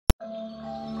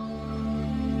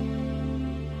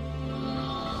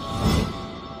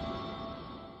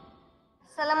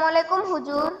আলাইকুম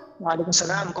হুজুর। ওয়ালাইকুম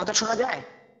সালাম। কথা শোনা যায়?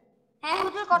 হ্যাঁ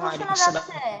হুজুর, কথা শোনা ওয়ালাইকুম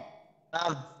যাচ্ছে।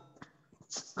 সালাম।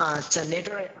 আচ্ছা,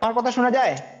 নেটওয়ার্ক আমার কথা শোনা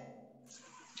যায়?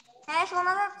 হ্যাঁ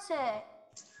শোনা যাচ্ছে।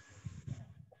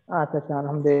 আচ্ছা আচ্ছা,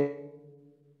 আলহামদুলিল্লাহ।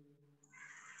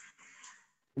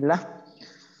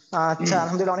 আচ্ছা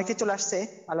আলহামদুলিল্লাহ, অনেকে চলে আসছে।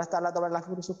 আল্লাহ তাআলা দরবারে লাখ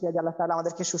কোটি শুকরিয়া যে আল্লাহ তাআলা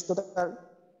আমাদেরকে সুস্থ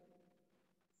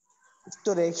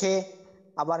রেখে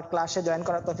আবার ক্লাসে জয়েন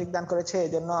করার তৌফিক দান করেছে,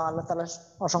 এই জন্য আল্লাহ তাআলার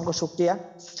অসংখ্য শুকরিয়া।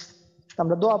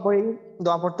 আমরা দোয়া পড়ি,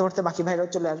 দোয়া পড়তে পড়তে বাকি ভাইরাও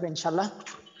চলে আসবে ইনশাআল্লাহ।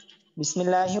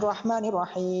 বিসমিল্লাহির রহমানির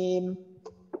রহিম।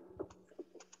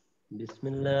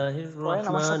 বিসমিল্লাহির পড়েন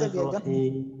আমার সাথে রহমানির দুইজন।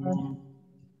 রহিম।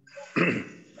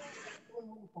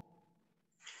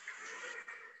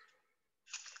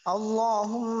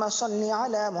 আল্লাহুম্মা সাল্লি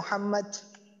আলা মুহাম্মাদ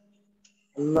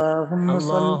আল্লাহুম্মা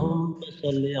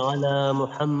সাল্লি আলা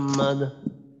মুহাম্মাদ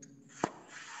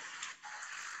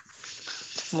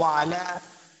ওয়া আলা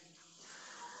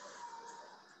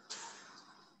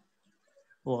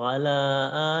ওয়া আলা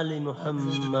আলি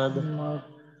মুহাম্মাদ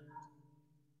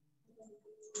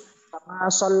কামা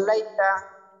সাল্লাইতা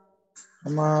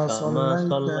কামা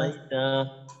সাল্লাইতা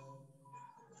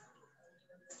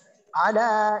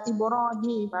আলা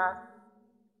ইব্রাহিম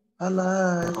আলা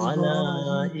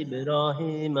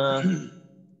ইব্রাহিমা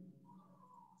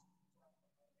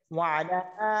ওয়া আলা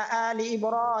আলি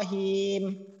ইব্রাহিম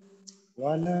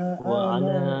ওয়া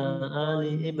আলা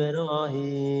আলি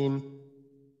ইব্রাহিম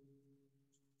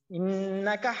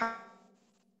ইন্নাকা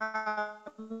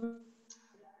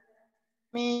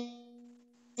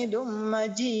হামিদুম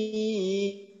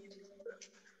মাজিদ।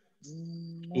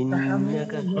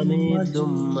 ইন্নাকা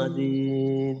হামিদুম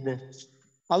মাজিদ।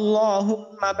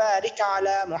 আল্লাহুম্মা বারিক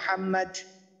আলা মুহাম্মাদ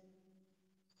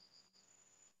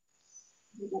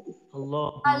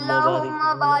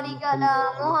আল্লাহুম্মা বারিক আলা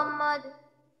মুহাম্মাদ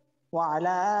ওয়া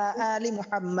আলা আলি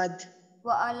মুহাম্মাদ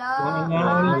ওয়া আলা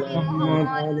আলি মুহাম্মাদ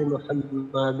আলি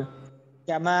মুহাম্মাদ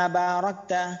কামা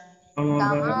বারাকতা কামা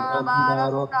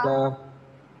বারাকতা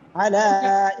আলা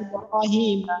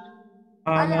ইব্রাহিম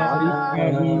আলা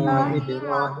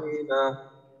ইব্রাহিম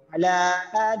আলা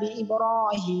আলি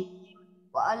ইব্রাহিম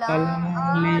ওয়া আলা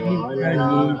আলি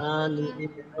ইব্রাহিম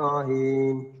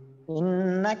ইব্রাহিম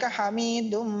ইন্নাকা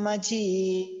হামিদুম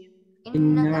মাজিদ।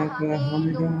 ইন্নাকা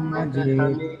হামিদুম মাজিদ।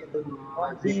 হামিদুম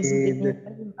মাজিদ।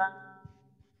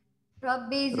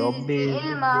 রব্বি রব্বি জিদনি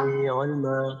ইলমা জিদনি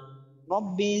ইলমা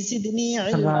রব্বি জিদনি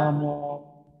ইলমা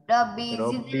রব্বি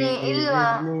রব্বি জিদনি ইলমা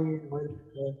জিদনি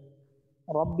ইলমা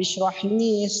রব্বি ইশরাহ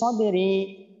লি সাদরি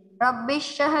রব্বি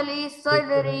ইশরাহ লি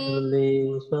সাদরি লি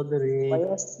সাদরি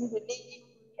ওয়ায়াসসির লি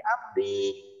আমরি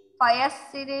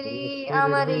ফায়াসসির লি ويسر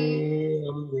আমরি لي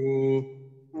أمري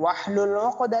واحلل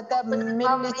عقدة من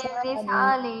من لساني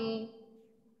লিসানি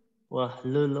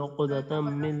واحلل عقدة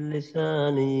من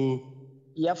لساني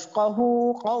يفقه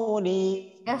قولي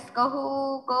ইয়াফকাহু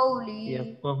কওলি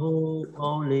يفقه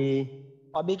قولي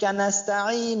وبك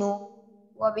نستعين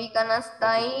ওয়া বিকা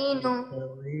নাস্তাইনু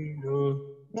نستعين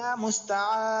يا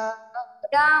مستعان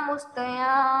ইয়া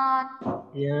মুস্তায়ান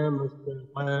يا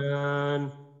مستعان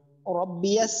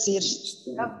ربي يسر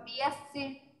রব্বি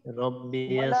ইয়াসসির ربي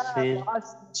ولا يسر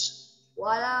تعسر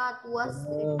ওয়ালা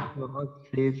তুয়াসসির ولا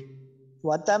تعسر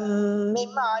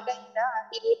وتمم علينا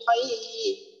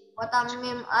بالخير ওয়া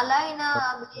তাম্মিম আলাইনা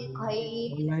বিল খাইর।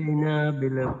 علينا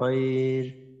بالخير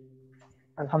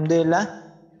আলহামদুলিল্লাহ।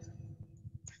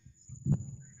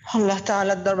 আল্লাহ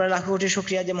তাআলার দরবারে লাখ কোটি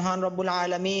শুকরিয়া যে মহান রব্বুল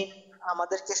আলামিন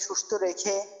আমাদেরকে সুস্থ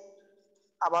রেখে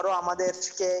আবারও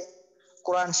আমাদেরকে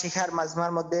কোরআন শিখার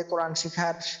মাজমার মধ্যে, কোরআন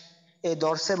শিখার এই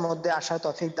দর্সের মধ্যে আসার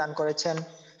তৌফিক দান করেছেন।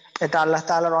 এটা আল্লাহ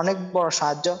তাআলার অনেক বড়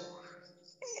সাহায্য।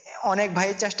 অনেক ভাই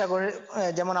চেষ্টা করে,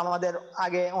 যেমন আমাদের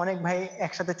আগে অনেক ভাই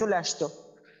একসাথে চলে আসতো,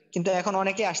 কিন্তু এখন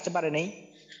অনেকে আসতে পারে নাই।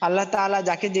 আল্লাহ তাআলা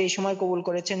যাকে যেই সময় কবুল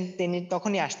করেছেন তিনি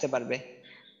তখনই আসতে পারবে।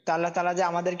 তো আল্লাহ তাআলা যে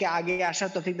আমাদেরকে আগে আসার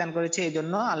তৌফিক দান করেছে, এই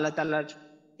জন্য আল্লাহ তাআলার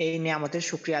এই নিয়ামতের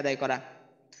শুকরিয়া আদায় করা।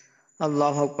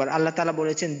 আল্লাহু আকবার। আল্লাহ তাআলা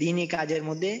বলেছেন দ্বীনি কাজের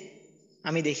মধ্যে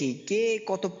আমি দেখি কে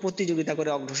কত প্রতিযোগিতা করে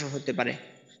অগ্রসর হতে পারে।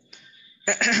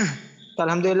 তো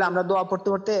আলহামদুলিল্লাহ, আমরা দোয়া পড়তে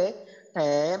পড়তে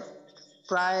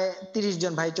প্রায় 30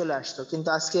 জন ভাই চলে আসতো, কিন্তু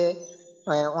আজকে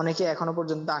অনেকে এখনো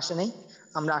পর্যন্ত আসে নাই।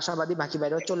 আমরা আশাবাদী বাকি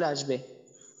ভাইরাও চলে আসবে।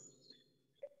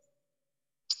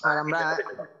 আর আমরা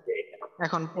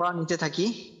এখন পড়া নিতে থাকি।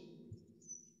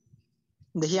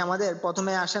 দেখি আমাদের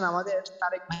প্রথমে আসেন আমাদের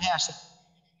তারেক ভাই আসেন,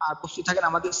 আর প্রস্তুত থাকেন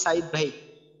আমাদের সাইদ ভাই।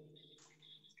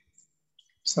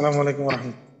 আসসালামু আলাইকুম ওয়া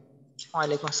রাহমাতুল্লাহ।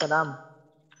 ওয়ালাইকুম আসসালাম।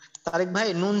 তারেক ভাই,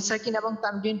 নুন সাকিন এবং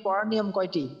তানবিন পড়ার নিয়ম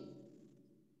কয়টি?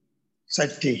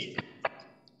 4টি।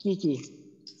 কি কি?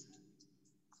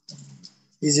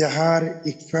 ইজহার,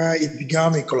 ইকফা,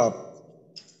 ইদগাম, ইকলাব।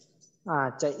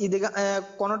 আচ্ছা, ইদগাম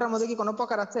কোনটার মধ্যে কি কোনো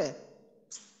প্রকার আছে?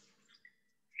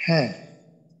 হ্যাঁ,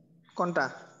 কোনটা?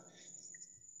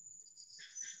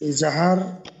 ইজাহার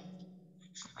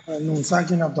নুন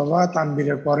সাকিন অথবা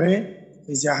তানবীরের পরে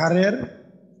ইজাহারের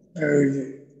এই,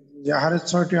 ইজাহারের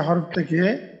 6টি হরফ থেকে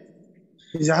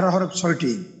ইজাহারের হরফ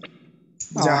 6টি,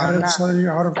 ও ইজাহারের না, 6টি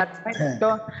হরফ। তার ভাই হ্যাঁ তো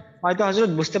হয়তো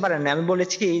হযরত বুঝতে পারেন না। আমি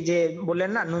বলেছি যে,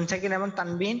 বললেন না নুন সাকিন এবং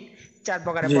তানবিন 4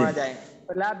 প্রকারে জি পড়া যায়,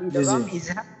 লাভ, জি জি ইদগাম,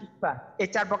 ইজহার, ইখফা। এই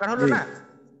 4 প্রকার হলো জি না?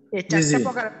 এই জি 4টা জি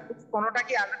প্রকার কোনটা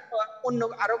কি আর অন্য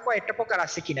আরো কয়েকটা প্রকার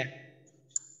আছে কিনা?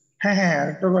 হ্যাঁ হ্যাঁ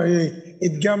একটা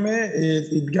ঈদগামে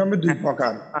ঈদগামে 2 হ্যাঁ,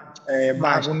 প্রকার, আচ্ছা,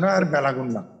 বা গুন্না মাশাআল্লাহ। আর বেলা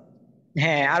গুন্না।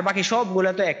 হ্যাঁ, আর বাকি সবগুলো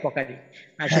তো এক প্রকারই।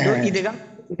 আর হ্যাঁ শুধু হ্যাঁ ঈদগাম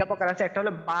দুটা প্রকার আছে, একটা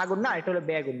হলো বা গুন্না, একটা হলো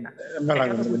বে গুন্না। বেলা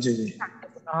একটা তো গুন্না, জি জি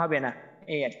গুন্না হবে না,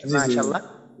 এই আর কি। জি জি জি মাশাআল্লাহ।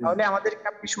 জি। তাহলে আমাদেরকে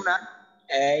আপনি শুনান,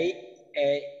 এই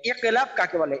এই ইকলাব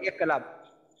কাকে বলে? ইকলাব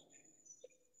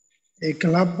এই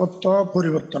ক্লাব অর্থ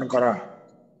পরিবর্তন করা।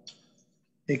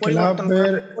 এই পরিবর্তন করা,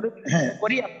 ক্লাবের হ্যাঁ পরিবর্তন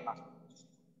করি আমরা।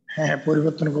 হ্যাঁ হ্যাঁ,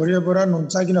 পরিবর্তন করিয়ে পড়া নুন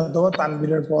সাকিন অথবা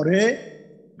তানবীরের পরে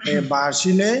বা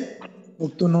আসিলে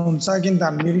উক্ত নুন সাকিন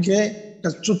তানবীরকে একটা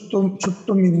ছোট্ট ছোট্ট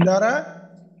মিম দ্বারা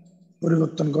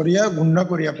পরিবর্তন করিয়া গুণা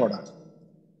করিয়া পড়া।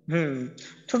 হুম,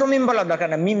 ছোট মিম বলার দরকার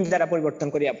না, মিম দ্বারা পরিবর্তন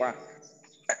করিয়া পড়া।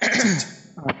 আচ্ছা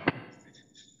আচ্ছা।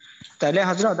 তাহলে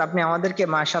হযরত আপনি আমাদেরকে,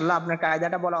 মাশাআল্লাহ, আপনার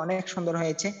কায়দাটা বলা অনেক সুন্দর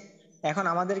হয়েছে। এখন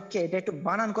আমাদেরকে এটা একটু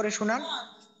বানান করে শোনান।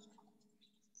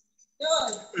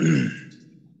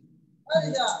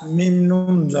 মিম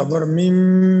নুন জবর মিম,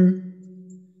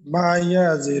 বা ইয়া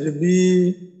জের বি,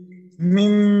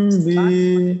 মিম বি,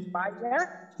 বাইয়া,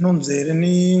 নুন জের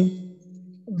নি,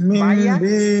 মিম বাইয়া।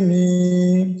 বি নি,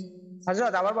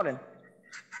 হযরত আবার বলেন,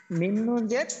 মিম নুন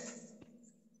জের,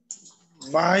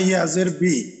 বা ইয়া জের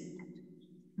বি,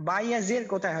 বাইয়া জের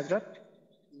কোথায় হযরত?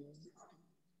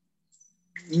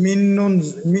 মিন নুন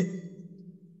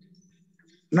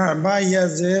না, বা ইয়া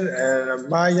জের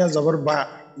বা ইয়া জবর বা,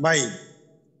 বাই।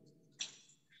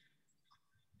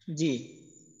 জি,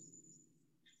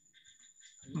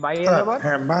 বাইয়া জবর,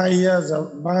 হ্যাঁ, বা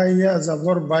ইয়া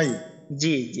জবর বাই,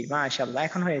 জি জি, মাশাআল্লাহ,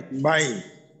 এখন হয়েছে। বাই।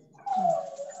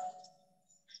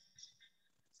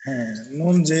 হ্যাঁ,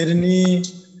 নুন জের নি,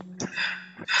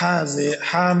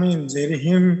 হা মিম জের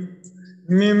হিম,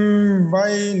 মিম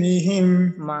বাই নিহিম।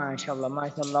 মাশাআল্লাহ,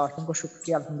 মাশাআল্লাহ, অসংখ্য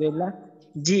শুকরিয়া, আলহামদুলিল্লাহ।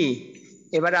 জি,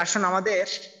 এবারে আসুন আমাদের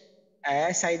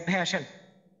সাইদ ভাই আসেন,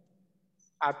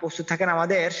 আর প্রস্তুত থাকেন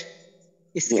আমাদের জি,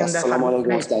 ইস্কান্দার আসসালামু ফারুক আলাইকুম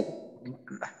ভাই। ওস্তাদ।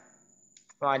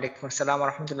 ওয়ালাইকুম আসসালাম ওয়া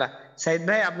রাহমাতুল্লাহ। সাইদ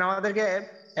ভাই, আপনি আমাদেরকে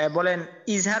বলেন,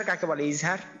 ইজহার কাকে বলে?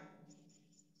 ইজহার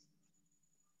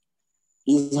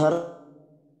ইজহার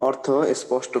অর্থ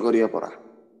স্পষ্ট করিয়া পড়া।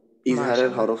 ইজহারের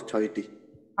মাশাআল্লাহ। হরফ 6টি।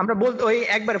 আমরা বলতে ওই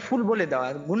একবার ফুল বলে দেওয়া,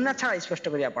 গুন্না ছাড়া স্পষ্ট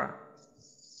করিয়া পড়া।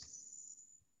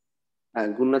 হ্যাঁ,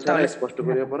 গুন্না ছাড়া তাহলে স্পষ্ট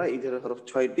করিয়া পড়া। ইজহারের হরফ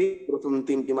 6টি। প্রথম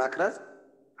 3টি মাখরাজ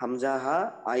হামজা হা,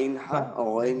 আইন হা,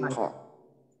 গইন খ।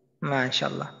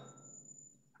 মাশাআল্লাহ।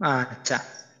 আচ্ছা,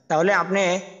 তাহলে আপনি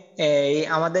এই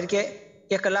আমাদেরকে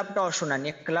ইকলাবটাও শোনান,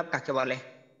 ইকলাব কাকে বলে?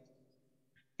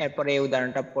 এরপরে এই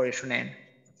উদাহরণটা পড়ে শুনেন।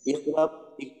 ইকলাব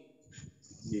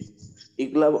জি,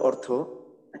 ইকলাব অর্থ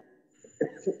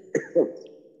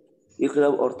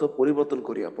ইকলাব অর্থ পরিবর্তন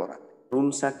করিয়া পড়া। নুন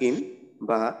সাকিন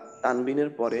বা তানবিনের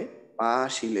পরে পা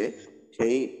আসিলে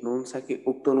সেই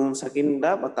উক্ত নুন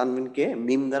সাকিনটা বা তানবিনকে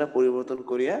মিম দ্বারা পরিবর্তন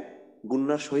করিয়া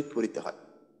গুন্নার সহিত পড়িতে হয়।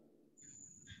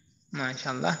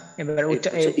 মাশাআল্লাহ, এবার এটা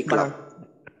হচ্ছে ইকলাব। বানান।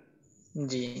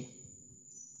 জি,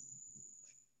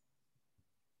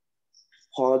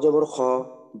 খ জবর খ,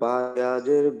 বা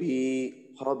ইয়াজের বি,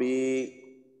 হবি।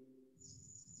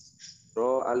 র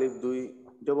আলিফ 2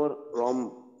 জবর রম,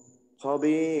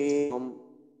 হবি রম।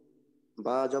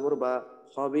 বা জবর বা,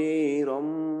 হবি রম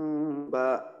বা।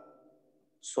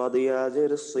 সাদ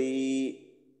ইয়াজের সি,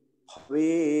 হবি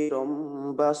রম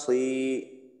বা সি।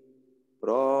 র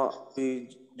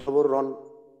জবর রন,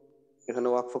 এখানে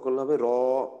ওয়াকফ করলে হবে র,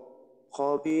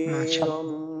 হবি রম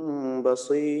মাশাআল্লাহ, বা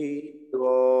সি। র।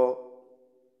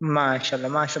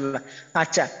 মাশাআল্লাহ, মাশাআল্লাহ।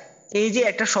 আচ্ছা, এই যে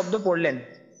একটা শব্দ পড়লেন,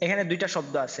 এখানে দুইটা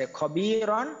শব্দ আছে,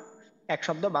 খবিরন এক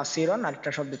শব্দ, বাসিরন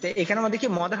আরেকটা শব্দতে। এখানের মধ্যে কি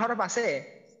মদের হরফ আছে?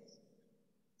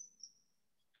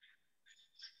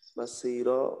 বাসির,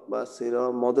 বাসির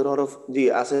মদের হরফ জি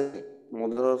আছে।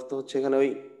 মদের হরফ তো হচ্ছে এখানে ওই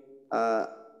আহ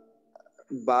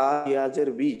বা ইয়াজের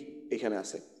বি এখানে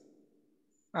আছে।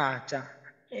 আচ্ছা,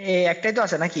 এই একটাই তো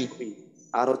আছে নাকি?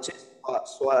 আর হচ্ছে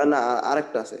না,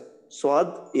 আরেকটা আছে সোয়াদ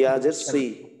ইয়াজের সি,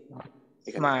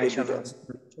 এখানে এই দুইটা মাশাআল্লাহ, আছে।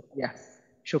 শুকরিয়া,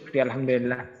 শুকরিয়া,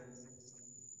 আলহামদুলিল্লাহ।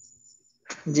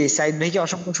 জি, সাইদ ভাইকে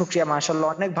অসংখ্য শুকরিয়া, মাশাআল্লাহ,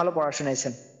 অনেক ভালো পড়া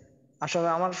শুনাইছেন। আসলে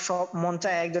আমার সব মন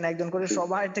চায় একজন একজন করে জি।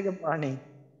 সবার থেকে পড়া নেই।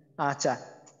 আচ্ছা,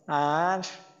 আর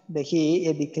দেখি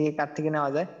এদিক থেকে কার থেকে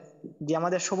নেওয়া যায়। যে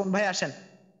আমাদের শোভন ভাই আসেন,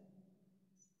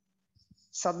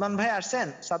 সাদমান ভাই আসছেন,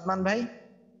 সাদমান ভাই,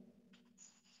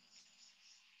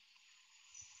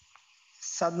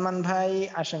 সাদমান ভাই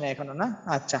আসেন এখনো না?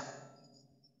 আচ্ছা,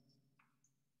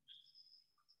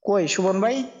 কই শোভন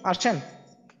ভাই আসছেন?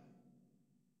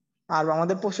 আর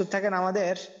আমাদের প্রস্তুত থাকেন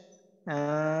আমাদের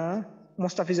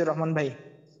মোস্তাফিজুর রহমান ভাই।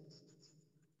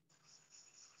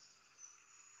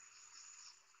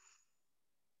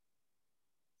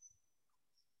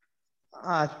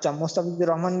 আচ্ছা, মোস্তাফিজুর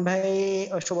রহমান ভাই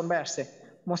ও শোভন ভাই আসছে।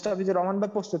 মোস্তাফিজুর রহমান ভাই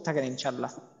প্রস্তুত থাকেন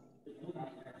ইনশাল্লাহ।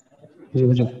 জি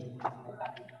হুজুর।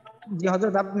 জি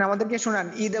হযরত, আপনি আমাদেরকে শোনান,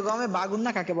 ঈদগামে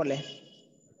বাগুন্না কাকে বলে?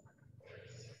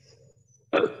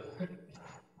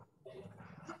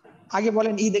 আগে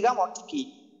বলেন ঈদগাম অর্থ কি?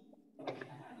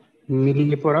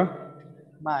 মিলিয়ে পড়া।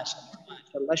 মাশাআল্লাহ,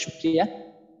 মাশাআল্লাহ, শুকরিয়া।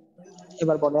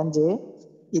 এবার বলেন যে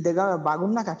ঈদগামে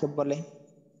বাগুন্না কাকে বলে?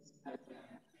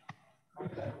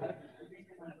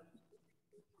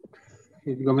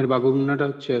 ঈদগামের বাগুন্নাটা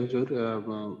হচ্ছে হুজুর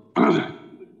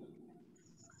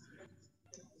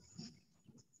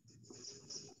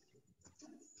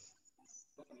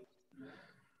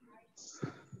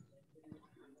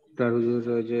তার হুজুর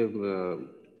ওই যে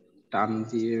টান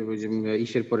দিয়ে ওই যে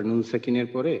ইসের পরে নুন সাকিনের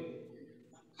পরে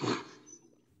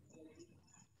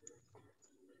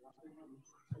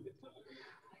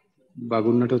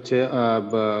বাগুন্নাটা হচ্ছে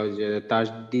যে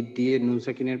তাসদিদ দিয়ে নুন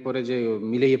সাকিনের পরে যে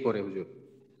মিলিয়ে পড়ে হুজুর।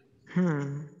 হুম,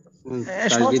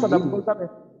 সহজ তাসদিদ কথা দিয়ে, বলতে হবে।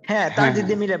 হ্যাঁ, তার হ্যাঁ দিদি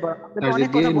হ্যাঁ মিলে পড়া, আমরা তো তাসদিদ অনেক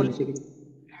দিয়ে কথা নুন বলি, সাকিন,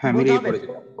 হ্যাঁ বলতে মিলিয়ে হবে। পড়ে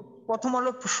যায়। প্রথম হলো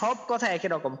সব কথা একই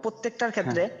রকম প্রত্যেকটার হ্যাঁ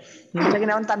ক্ষেত্রে। নুন সাকিন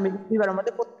এবং তানবিন দুইবারের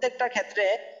মধ্যে প্রত্যেকটা ক্ষেত্রে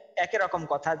একই রকম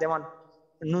কথা। যেমন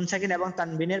নুন সাকিন এবং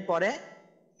তানবিনের পরে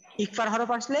ইকফার হরফ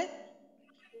আসলে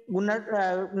গুন্নার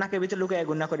নাকের ভিতরে লুকিয়ে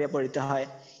গুন্না করিয়া পড়িতে হয়।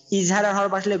 ইজহারের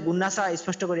হরফ আসলে গুন্না ছাড়া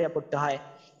স্পষ্ট করিয়া পড়তে হয়।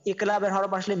 ইকলাবের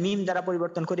হরফ আসলে মিম দ্বারা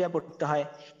পরিবর্তন করিয়া পড়তে হয়।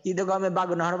 ঈদগামে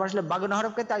বাগুনা হরফ আসলে বাগুনা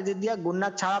হরফকে তাজদীদ দিয়া গুন্না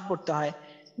ছাড়া পড়তে হয়।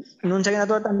 নুন সাকিন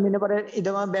অথবা তানবিনের পরে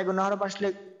ঈদগামে বেগুনা হরফ আসলে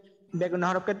বেগুনা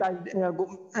হরফকে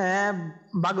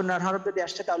বাগুনার হরফ যদি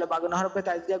আসছে তাহলে বাগুনা হরফকে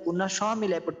তাজদীদ দিয়া গুন্না সহ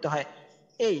মিলিয়ে পড়তে হয়।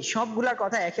 এই সবগুলার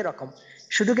কথা একই রকম,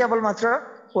 শুধু কেবলমাত্র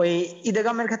ওই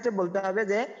ঈদগামের ক্ষেত্রে বলতে হবে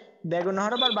যে বেগুনা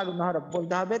হরফ আর বাগুনা হরফ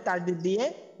বলতে হবে তাজদীদ দিয়ে,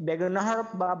 বেগুনা হরফ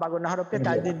বা বাগুনা হরফকে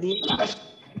তাজদীদ দিয়ে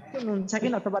নুন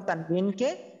সাকিন অথবা তানবিনকে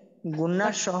গুন্না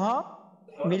সহ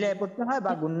মিলাই পড়তে হয়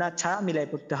বা গুন্না ছাড়া মিলাই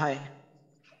পড়তে হয়।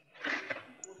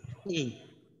 এই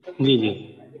জি জি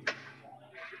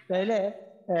তাইলে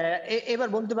এবার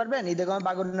বলতে পারবেন ঈদগামে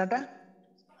বাগুন্নাটা?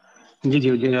 জি জি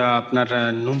যে আপনার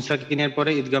নুন সাকিনের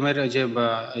পরে ঈদগামের ওই যে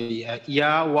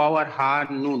ইয়া ওয়াও আর হা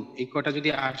নুন এই কটা যদি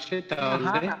আসে না,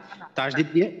 হা তাহলে না, হা না, হা না, তাসদিদ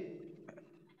দিয়ে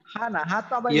হা না, হা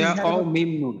তো আবার ইয়া ও ইজহারের মধ্যে।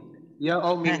 মিম নুন, ইয়া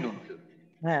ও মিম হ্যাঁ, নুন,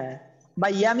 হ্যাঁ, বা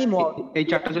ইয়ামিম এই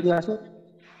চারটা যদি আসে।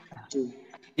 জি,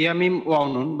 ইয়া মিম ওয়াও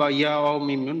নুন বা ইয়া ও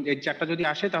মিম নুন এই চারটা যদি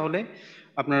আসে তাহলে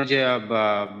আপনার যে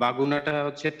বাগুনাটা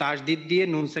হচ্ছে তাসদিদ দিয়ে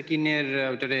নুন সাকিনের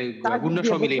ওটারে তাজদীদ গুণা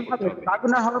দিয়ে সহ বলতে মিলিয়ে পড়তে হবে, হবে।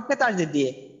 বাগুনা হরফকে তাজদীদ দিয়ে,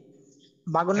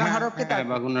 বাগুনা হ্যাঁ হরফকে হ্যাঁ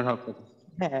তাজদীদ। বাগুনার হক,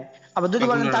 হ্যাঁ, আবার যদি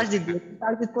বলেন বাগুনার হক, তাজদীদ দিয়ে,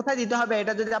 তাজদীদ কোথায় দিতে হবে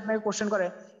এটা যদি আপনাকে কোশ্চেন করে,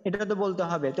 এটা তো বলতে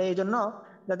হবে। তাই এই জন্য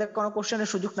যাতে কোনো কোশ্চেনের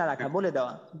সুযোগ না রাখা, হ্যাঁ বলে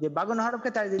দেওয়া যে বাগুনা হরফকে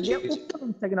তাজদীদ জি দিয়ে জি উক্ত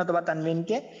নুন সাকিন অথবা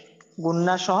তানবিনকে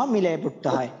গুন্না সহ মিলিয়ে পড়তে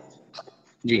হয়।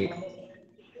 জি।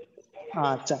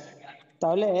 আচ্ছা,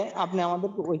 তাহলে আপনি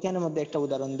আমাদেরকে ওইখানের মধ্যে একটা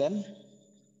উদাহরণ দেন,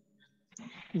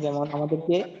 যেমন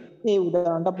আমাদেরকে এই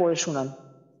উদাহরণটা পড়ে শোনান।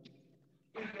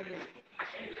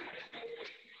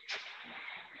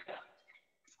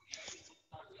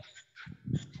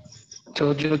 তো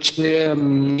যে হচ্ছে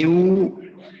নিউ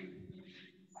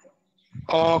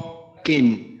অকিন।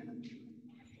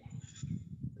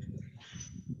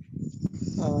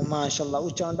 মাশাআল্লাহ,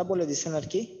 উচ্চারণটা বলে দিচ্ছেন আর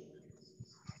কি।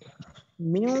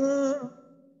 মিউ,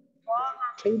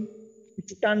 এই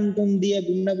একটু টান টান দিয়ে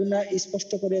গুন্না গুন্না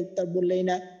স্পষ্ট করে তার বললেই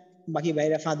না বাকি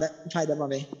ভাইরা ফায়দা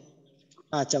পাবে।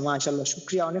 আচ্ছা, মাশাআল্লাহ,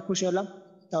 শুকরিয়া, অনেক খুশি হলাম।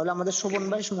 তাহলে আমাদের শোভন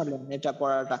ভাই শোনালেন এটা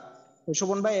পড়াটা। তো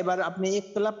শোভন ভাই, এবার আপনি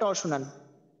ইকতিলাবটাও শোনান।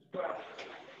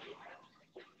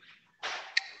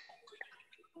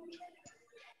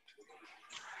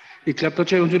 ইকলাব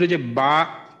হচ্ছে হুজুরে যে বা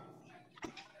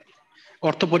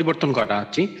অর্থ পরিবর্তন করা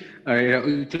আছি,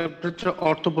 ইকলাব হচ্ছে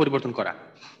অর্থ পরিবর্তন করা।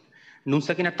 নুন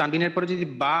সাকিন আর তানবিনের পরে যদি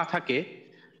বা থাকে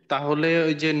তাহলে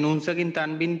ওই যে নুন সাকিন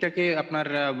তানবিনটাকে আপনার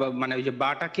মানে ওই যে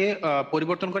বাটাকে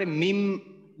পরিবর্তন করে মিম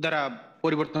দ্বারা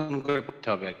পরিবর্তন করে পড়তে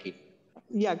হবে আর কি।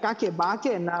 কাকে,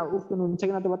 বাকে না উক্ত নুন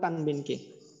সাকিন অথবা তানবিনকে?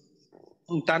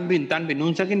 তানবিন, তানবিন,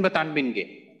 নুন সাকিন বা তানবিনকে।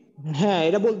 হ্যাঁ,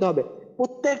 এটা বলতে হবে।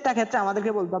 প্রত্যেকটা ক্ষেত্রে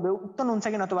আমাদেরকে বলতে হবে উক্ত নুন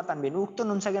সাকিন অথবা তানবিন, উক্ত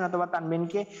নুন সাকিন অথবা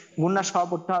তানবিনকে গুণা সহ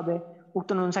পড়তে হবে, উক্ত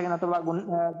নুন সাকিন অথবা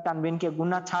তানবিনকে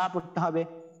গুণা ছাড়া পড়তে হবে।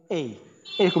 এই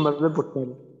এরকম ভাবে পড়তে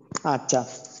হবে। আচ্ছা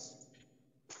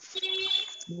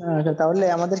আচ্ছা, তাহলে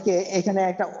আমাদেরকে এখানে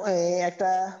একটা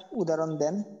উদাহরণ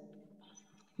দেন,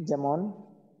 যেমন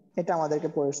এটা আমাদেরকে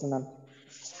পড়ে শোনান।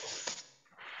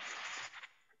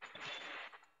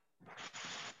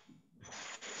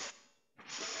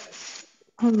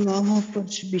 আল্লাহু আকবার,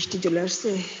 বৃষ্টি চলে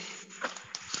আসছে।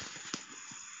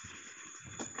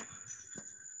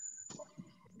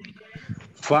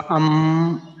 ফাআম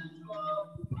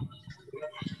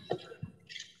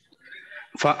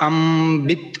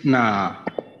ফাআমবিতনা।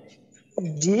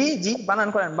 জি জি, বানান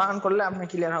করেন, বানান করলে আপনি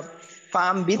ক্লিয়ার হবে।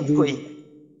 ফাম বিত কই?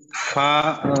 ফা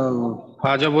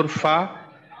ফা জবর ফা,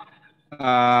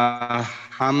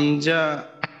 হামজা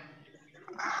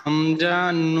হামজা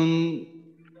নুন,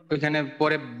 ওইখানে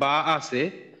পরে বা আছে,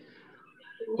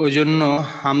 ওই জন্য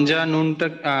হামজা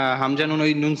নুন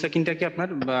ওই নুন সাকিনটাকে আপনার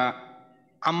বা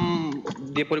আম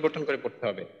দিয়ে পরিবর্তন করে পড়তে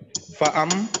হবে। ফা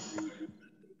আম,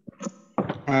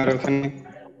 আর ওখানে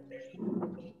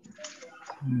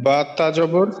বা তা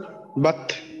জবর বাত,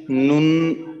 নুন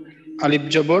আলিফ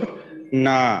জবর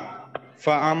না,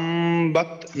 ফা আম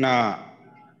বাত না।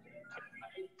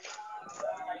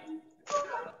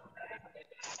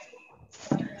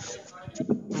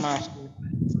 মাশাআল্লাহ,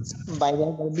 বাইরে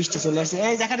একবার বৃষ্টি চলে আসছে।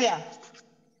 এই জাকারিয়া,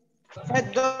 এই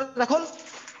দরজা খোল।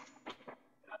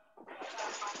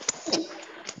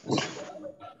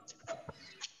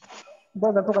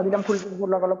 দরজা টোকা দিলাম,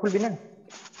 খুলবি না?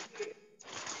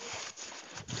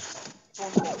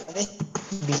 আরে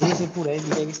ভিজেছে পুরো,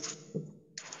 ভিজে গেছে।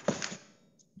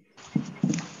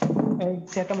 এই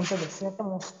চেয়ারটা মুছে দে, চেয়ারটা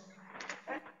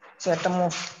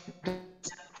মুছ।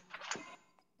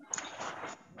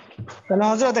 তাহলে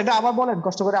হযরত এটা আবার বলেন,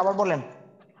 কষ্ট করে আবার বলেন।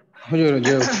 হুজুর,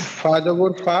 যে ফা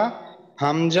জবর ফা,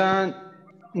 হামজা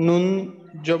নুন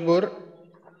জবর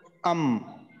আম,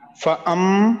 ফা আম,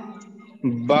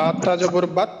 বা তা জবর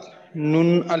বাত, নুন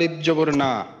আলিফ জবর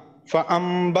না, ফা আম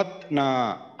বাত না।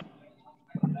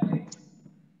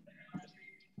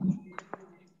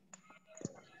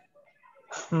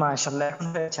 মাশাআল্লাহ, এখন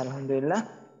হয়েছে আলহামদুলিল্লাহ।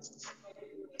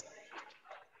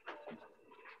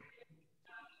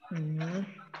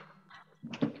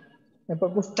 এরপর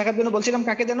পুস্তকের জন্য বলছিলাম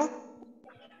কাকে যেন?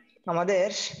 আমাদের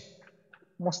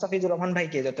মোস্তাফিজুর রহমান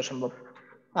ভাইকে যত সম্ভব।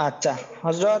 আচ্ছা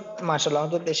হযরত, মাশাআল্লাহ,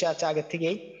 হযরত দেশে আছে আগে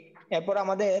থেকেই। এরপর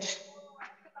আমাদের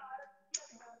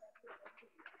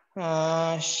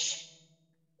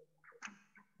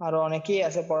আরো অনেকেই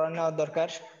আছে পড়া নেওয়ার দরকার।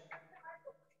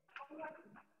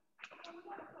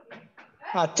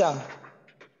 আচ্ছা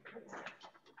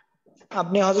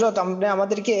আপনি হযরত, আপনি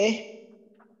আমাদেরকে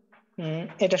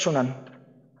এটা শোনান।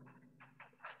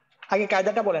 আগে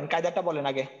কায়দাটা বলেন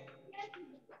আগে।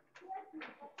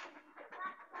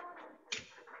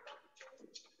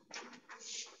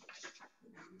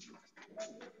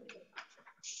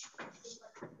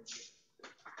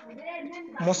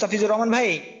 মোস্তাফিজুর রহমান ভাই,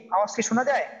 আওয়াজ কি শোনা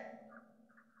যায়?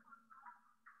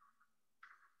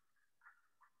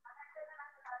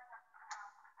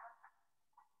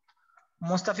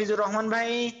 মোস্তাফিজুর রহমান ভাই,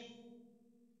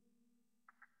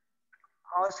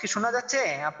 আওয়াজ কি শোনা যাচ্ছে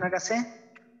আপনার কাছে?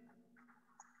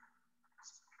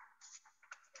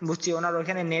 বুঝছি ওনার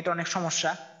ওখানে নেট অনেক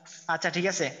সমস্যা। আচ্ছা ঠিক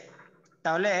আছে,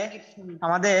 তাহলে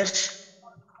আমাদের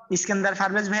ইস্কান্দার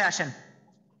পারভেজ ভাই আসেন।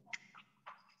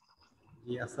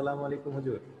 জি, আসসালামু আলাইকুম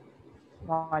হুজুর।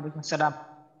 ওয়ালাইকুম আসসালাম।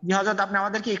 জি হযরত, আপনি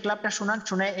আমাদেরকে ইকলাবটা শোনান,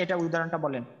 শুনে এটা উদাহরণটা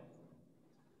বলেন।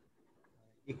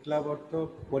 ইকলাব অর্থ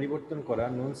পরিবর্তন করা।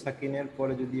 নুন সাকিনের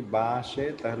পরে যদি বা আসে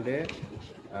তাহলে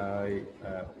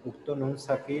উক্ত নুন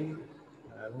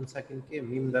সাকিনকে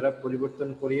মিম দ্বারা পরিবর্তন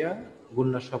করিয়া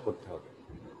গুণনা সহ করতে হবে।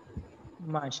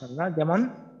 মাশাআল্লাহ, যেমন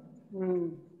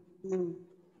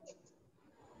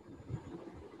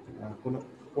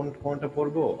কোনটা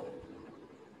পড়বো?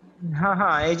 হ্যাঁ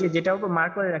হ্যাঁ, এই যে যেটা উপর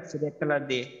মার্ক করে রাখছে রেড কালার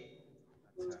দিয়ে।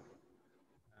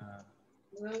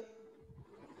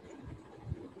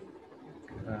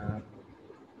 আচ্ছা,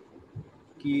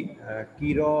 কি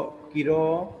কির কির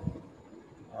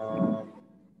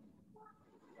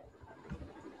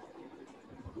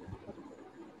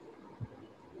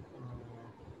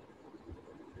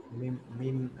মিম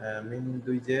মিম মিম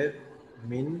দুই জের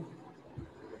মিন,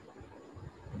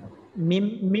 মিম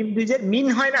মিম দুইজের মিন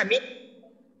হয় না? মিম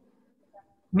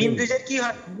মিম মিন দুইজের কি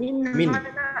হয়? মিন মিন হয়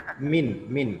না? মিন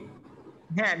মিন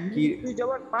হ্যাঁ, কি মিম দুই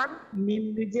জবর মান, মিম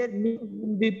দুইজের মিম,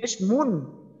 মিম দুই পেশ মুন,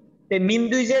 তে মিম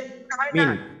দুইজের হয় না?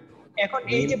 মিন এখন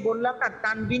এই মিম যে বললাম না,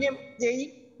 তানবিনে যেই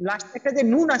লাস্টে একটা যে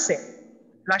নুন আছে,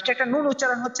 লাস্টে একটা নুন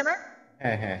উচ্চারণ হচ্ছে না?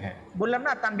 হ্যাঁ হ্যাঁ হ্যাঁ বললাম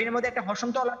না তানবিনের মধ্যে একটা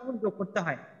হসন্ত ওয়ালা নুন যোগ করতে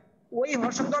হয়। ওই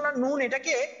হসন্ত ওয়ালা নুন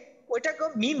ওইটাকে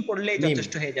মিম পড়লেই মিম,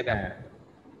 যথেষ্ট হয়ে যাবে হ্যাঁ আপনার।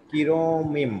 কিরো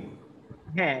মিম।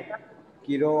 হ্যাঁ,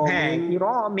 কিরো হ্যাঁ মিম কির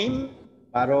মিম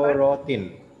বারো র তিন,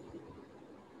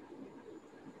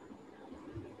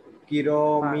 কিরো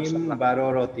মিম মাশাআল্লাহ। বারো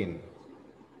র তিন।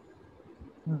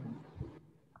 হুম।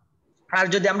 আর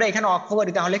যদি আমরা এখানে অক্ষ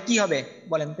করি তাহলে কি হবে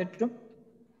বলেন তো একটু?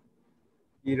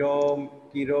 কিরো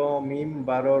কিরো মিম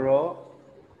বারো র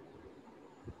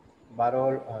বারো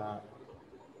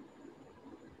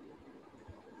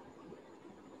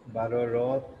বারো র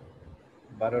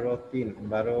বারো র তিন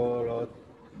বারো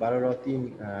র তিন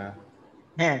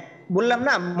হ্যাঁ বললাম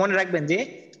না, মনে রাখবেন যে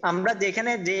আমরা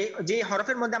যেখানে যে যে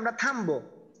হরফের মধ্যে আমরা থামবো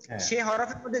হ্যাঁ সে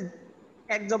হরফের মধ্যে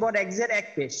এক জবর এক জের এক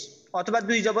পেশ, অথবা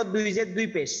দুই জবর দুই জের দুই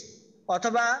পেশ,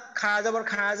 অথবা খাড়া জবর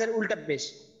খাড়াজের উল্টা পেশ,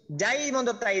 যাই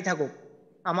মতো তাই থাকুক,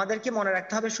 আমাদেরকে মনে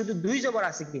রাখতে হবে শুধু দুই জবর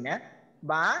আছে কিনা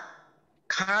বা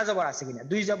খাড়া জবর আছে কিনা,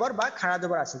 দুই জবর বা খাড়া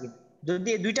জবর আছে কিনা। যদি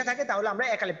এই দুইটা থাকে তাহলে আমরা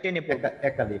একালিপ টেনে পড়বো।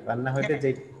 একালিপ, আর না হইলে হ্যাঁ, যে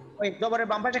ওই জবরের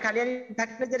বাম পাশে খালি আলিফ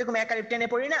থাকলে যেরকম একালিপ টেনে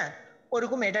পড়ি না,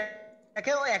 ওরকম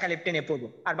এটাকেও একালিপ টেনে পড়বো,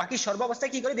 আর বাকি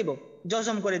সর্বাবস্থায় কি করে দিব,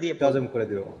 জজম করে দিয়ে পড়বো। জজম করে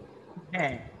দেব।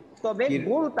 হ্যাঁ, তবে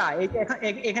গোলতা এই যে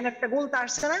এখানে একটা গোলতা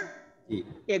আসছে না, জি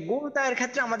এই গোলতার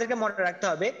ক্ষেত্রে আমাদেরকে মনে রাখতে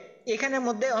হবে এখানের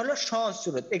মধ্যে হলো সহজ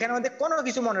সুরত, এখানের মধ্যে কোনো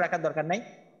কিছু মনে রাখার দরকার নাই।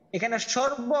 এখানে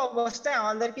সর্ব অবস্থায়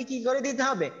আমাদেরকে কি করে দিতে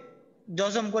হবে,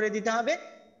 জজম করে দিতে হবে,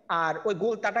 আর ওই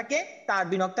গোলতাটাকে তার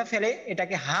বিনক্তা ফেলে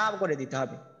এটাকে হা করে দিতে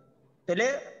হবে। তাহলে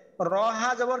র হা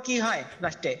জবর কি হয়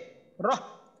লাস্টে, রহ,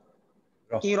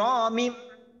 র কি র মিম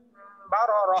বা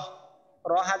র রহ,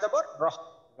 র হা জবর রহ,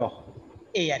 র।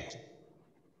 এই আর কি।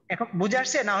 এখন বুঝে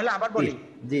আসছে? না হলে আবার বলি,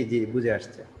 জি জি বুঝে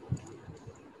আসছে।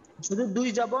 শুধু দুই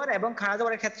জবর এবং খাড়া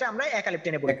জবরের ক্ষেত্রে আমরা একালিপ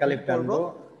টেনে পড়বো। একালিপ টানবো,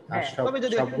 আর হ্যাঁ, তবে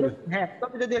যদি সবগুলো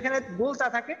তবে যদি এখানে গোলতা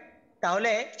থাকে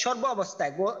তাহলে সর্ব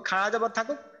অবস্থায় খাড়া জবর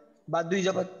থাকুক বা দুই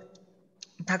জবর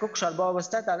থাকুক, সর্ব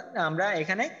অবস্থায় আমরা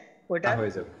এখানে ওইটা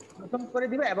হয়ে যাবে। খতম করে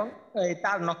দিব এবং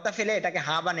তার নক্তা ফেলে এটাকে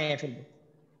হা বানিয়ে ফেলবো।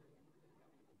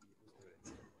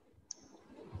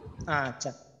 আচ্ছা,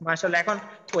 মাশাআল্লাহ। এখন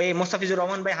ওই মোস্তাফিজুর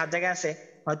রহমান ভাই হাত জায়গায় আছে,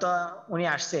 হয়তো উনি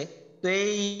আসছে। তো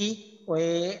ওই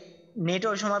নেট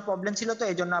ওই সময় প্রবলেম ছিল, তো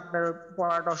এই জন্য আপনার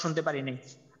পড়াটাও শুনতে পারি নাই।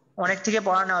 অনেক থেকে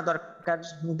পড়া নেওয়া দরকার,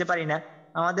 নিতে পারি না।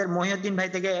 আমাদের মহিউদ্দিন ভাই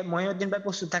থেকে, মহিউদ্দিন ভাই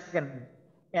প্রস্তুত থাকেন,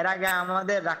 এর আগে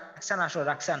আমাদের রাখসান আসো,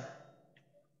 রাখসান।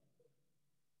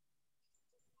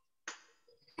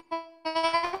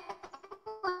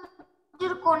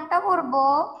 হুজুর কোনটা পড়বো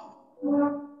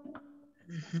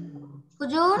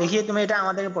হুজুর? দেখি তুমি এটা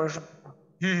আমাদেরকে পড়াশোনা।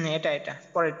 এটা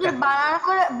পরেরটা। হুজুর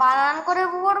বানান করে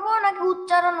পড়বো নাকি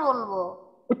উচ্চারণ বলবো?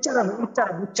 উচ্চারণ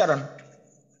উচ্চারণ উচ্চারণ।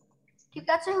 ঠিক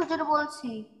আছে হুজুর,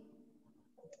 বলছি।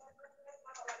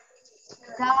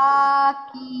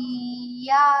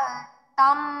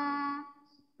 জাকিয়াতাম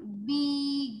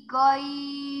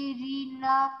বিগয়রি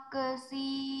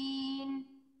নাকসিন।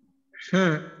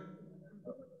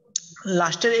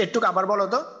 লাস্টের একটু আবার বলো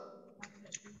তো,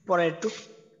 পরে একটু।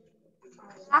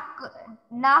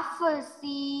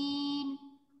 নাফসিন।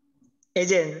 এই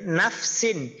যে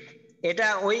নাফসিন, এটা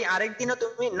ওই আরেকদিনও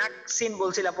তুমি নাকসিন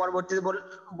বলছিলা, পরবর্তীতে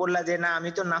বললা যে না আমি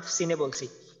তো নাফসিনে বলছি।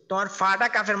 তোমার ফাটা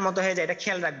কাফের মতো হয়ে যায়, এটা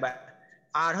খেয়াল রাখবা।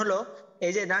 আর হলো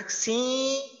এই যে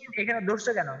নাকসিন, এখানে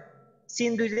ধরছো কেন?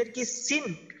 সিন দুইজের কি সিন,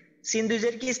 সিন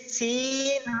দুইজের কি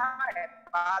সিন হয়,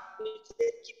 বা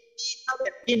দুইজের কি তিন হবে,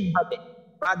 তিন হবে,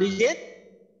 বা দুইজের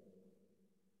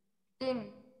তিন।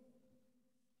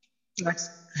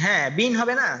 হ্যাঁ বিন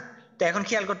হবে না। তো এখন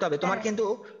খেয়াল করতে হবে তোমার কিন্তু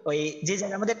ওই যে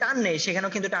জায়গার মধ্যে টান নেই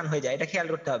সেখানেও কিন্তু টান হয়ে যায়, এটা খেয়াল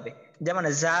করতে হবে। যেমন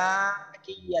যা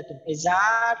কি যা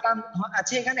টান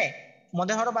আছে এখানে,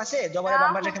 মধ্যে হরফ আছে, জবরে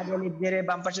বাম পাশে খালি আলিফ, জেরে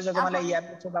বাম পাশে যজমালা ইয়া,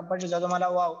 বাম পাশে যজমালা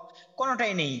ওয়াও,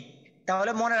 কোনোটাই নেই।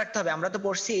 তাহলে মনে রাখতে হবে, আমরা তো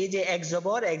পড়ছি যে এক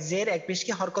জবর এক জের এক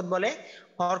পেশকে হরকত বলে,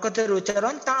 হরকতের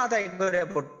উচ্চারণ তাড়াতাড়ি করে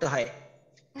পড়তে হয়।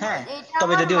 হ্যাঁ, এটা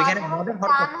তবে আমার যদি ওইখানে মাঝে মদের মাঝে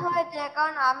হরকত টান থাকে। হয়ে যায়,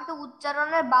 কারণ আমি তো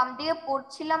উচ্চারণের বাম দিকে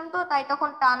পড়ছিলাম, তো তাই তখন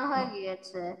টান হয়ে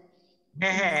গিয়েছে।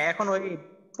 হ্যাঁ হ্যাঁ, এখন ওই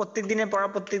প্রত্যেক দিনের পড়া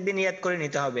প্রত্যেক দিন ইয়াদ করে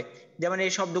নিতে হবে। যেমন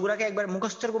এই শব্দগুলোকে একবার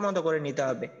মুখস্থের মতো করে নিতে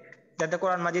হবে, যাতে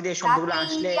কোরআন মাজিদে এই শব্দগুলো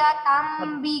আসলে। জাকিয়াতাম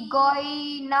বিগয়রি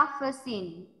নাফসিন।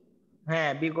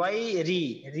 হ্যাঁ, বিগয় রি,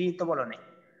 রি তো বলো নাই।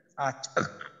 আচ্ছা,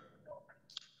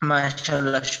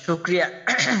 মাশাআল্লাহ, শুকরিয়া।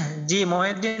 জি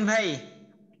মহিউদ্দিন ভাই,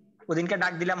 ওদিনকে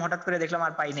ডাক দিলাম, হঠাৎ করে দেখলাম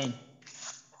আর পাই নাই।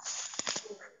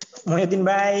 মহিউদ্দিন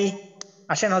ভাই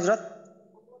আসেন হযরত।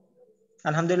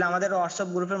 আলহামদুলিল্লাহ, আমাদের হোয়াটসঅ্যাপ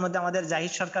গ্রুপের মধ্যে আমাদের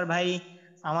জাহিদ সরকার ভাই,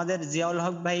 আমাদের জিয়াউল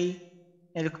হক ভাই,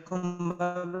 এরকম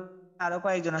ভাবে আরো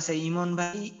কয়েকজন আছে।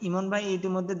 ইমন ভাই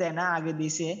ইতিমধ্যে দেয় না, আগে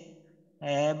দিছে।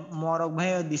 মরক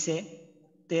ভাইও দিছে।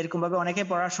 তো এরকম ভাবে অনেকে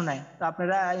পড়াশোনায়, তো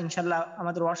আপনারা ইনশাল্লাহ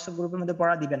আমাদের হোয়াটসঅ্যাপ গ্রুপের মধ্যে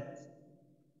পড়া দিবেন।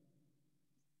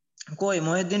 কই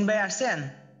মহিউদ্দিন ভাই আসছেন?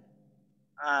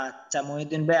 আচ্ছা,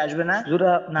 মহিউদ্দিন ভাই আসবে না,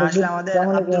 না আসলে আমাদের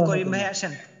আব্দুল করিম ভাই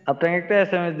আসেন। আপনাকে একটা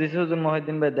এসএমএস দিছে হুজুর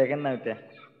মহিউদ্দিন ভাই, দেখেন না ওইটা।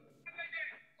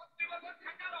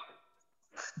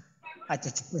 আচ্ছা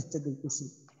ঠিক আছে, দেখতেছি।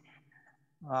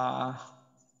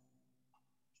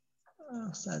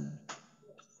 স্যার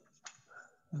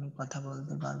আমি কথা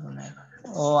বলতে পারবো না এখন।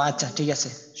 ও আচ্ছা ঠিক আছে,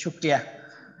 শুক্রিয়া।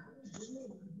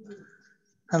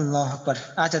 আল্লাহু আকবার।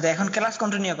 আচ্ছা তো এখন ক্লাস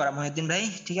কন্টিনিউ করা মহিউদ্দিন ভাই,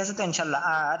 ঠিক আছে তো ইনশাআল্লাহ।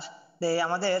 আর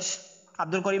আমাদের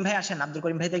আব্দুল করিম ভাই আসেন, আব্দুল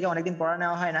করিম ভাই থেকে অনেকদিন পড়া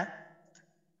নেওয়া হয় না।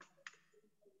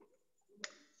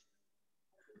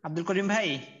 আব্দুল করিম ভাই,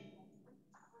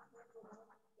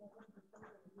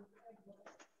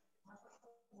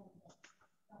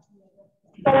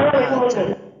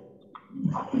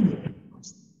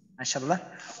 মাশাআল্লাহ।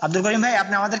 আব্দুল করিম ভাই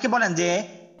আপনি আমাদেরকে বলেন যে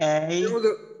এই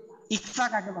ইকফা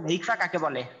কাকে বলে, ইকফা কাকে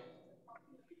বলে?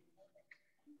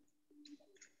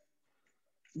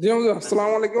 জি হুজুর,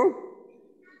 আসসালামু আলাইকুম।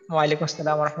 ওয়ালাইকুম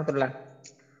আসসালাম ওয়া রাহমাতুল্লাহ।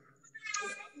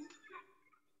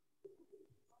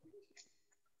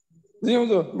 জি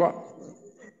হুজুর,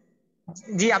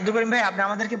 জি আব্দুল করিম ভাই আপনি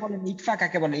আমাদেরকে বলেন ইকফা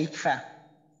কাকে বলে, ইকফা।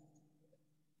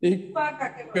 ইকফা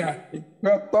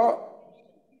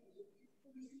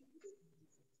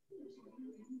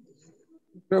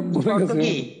তো ভুলে অর্থ গেছি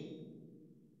কি?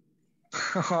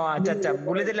 হুজুর। আচ্ছা আচ্ছা,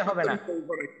 বলে দিলে হবে না।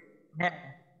 হ্যাঁ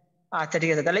আচ্ছা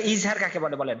ঠিক আছে, তাহলে ইজহার কাকে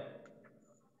বলে বলেন?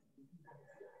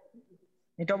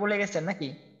 এটা বলে গেছেন নাকি?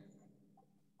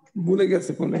 ভুলে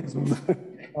গেছি।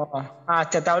 ও,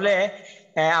 আচ্ছা তাহলে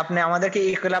আপনি আমাদেরকে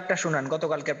ইকলাবটা শুনান,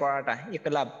 গতকালকে পড়াটা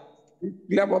ইকলাব।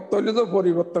 ইকলাব অর্থ হইলে তো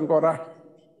পরিবর্তন করা।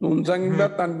 নুন সাকিন বা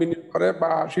তানবিনের পরে বা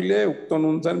আসিলে উক্ত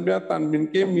নুন সাকিন বা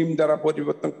তানবিনকে মিম দ্বারা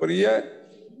পরিবর্তন করিয়া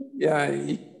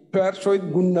ইকফার সহিত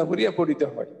গুণনা করিয়া পড়িতে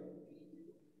হয়।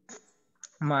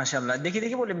 মাশাআল্লাহ, দেখি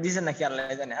দেখি বলে দিয়েছেন নাকি আল্লাহ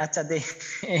জানে। আচ্ছা দেখ,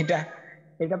 এটা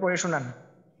এটা পড়ে শোনান।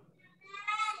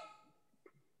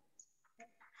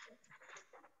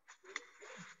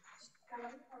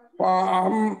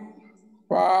 পাম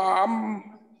পাম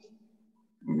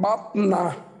বাতনা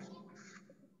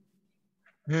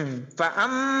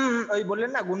ফাআম, ওই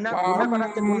বললেন না গুণনা, গুণনা পাম করা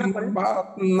আছে, গুণনা করে।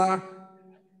 বাতনা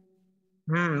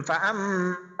ফাআম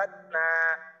বাতনা।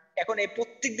 এখন এই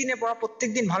প্রত্যেক দিনে পড়া, প্রত্যেক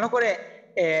দিন ভালো করে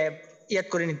ইয়াদ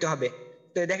করে নিতে হবে।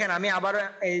 তো দেখেন আমি আবার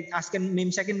এই আজকে মিম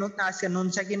সাকিন, আজকে নুন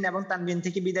সাকিন এবং তানবিন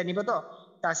থেকে বিদায় নিব। তো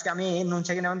আজকে আমি নুন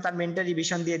সাকিন এবং তানবিনটা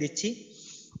রিভিশন দিয়ে দিচ্ছি।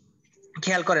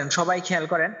 খেয়াল করেন, সবাই খেয়াল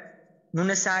করেন।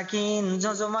 নুনে সাকিন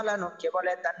জজমালা কে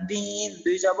বলে তানবিন,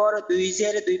 দুই জবর দুই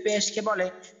জের দুই পেশ কে বলে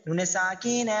নুনে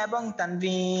সাকিন এবং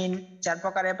তানবিন। চার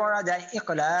প্রকারে পড়া যায়,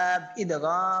 ইকলাব,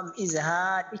 ইদগাম,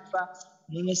 ইজহার, ইকফা।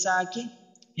 নুনে সাকিন,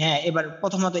 হ্যাঁ এবার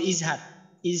প্রথমত ইজহার।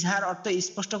 ইজহার অর্থ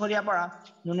স্পষ্ট করিয়া পড়া।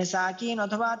 নুনে সাকিন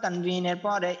অথবা তানবিনের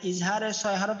পরে ইজহারের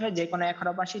 6 হরফের যে কোনো এক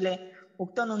হরফ আসিলে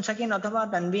উক্ত নুন সাকিন অথবা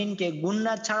তানবিনকে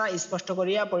গুণনা ছাড়া স্পষ্ট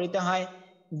করিয়া পড়িতে হয়।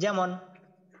 যেমন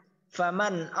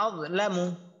ফামান আযলামু,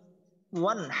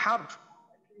 ওয়ানহার,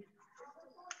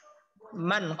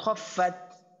 মান খাফফাত,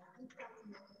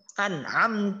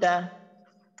 আনআমতা,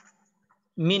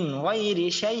 মিন গায়রি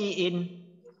শাইইন।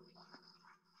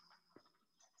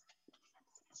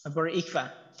 তারপর ইকফা।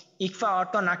 ইকফা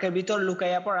অর্থ নাকের ভিতর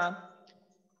লুকাইয়া পড়া।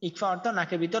 ইকফা অর্থ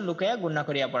নাকের ভিতর লুকাইয়া গুণনা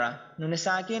করিয়া পড়া। নুনে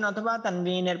সাকিন অথবা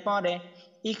তানবিনের পরে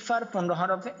ইকফার 15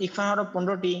 হরফ, ইকফা হরফ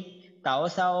 15টি। তাও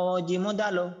সাও, জিমো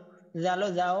দালো, জালো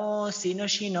যাও, সিনো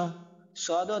শিনো,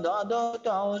 সদো দদো,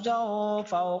 তাও যাও,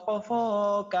 ফাও কফো,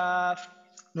 কাফ।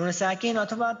 নুনে সাকিন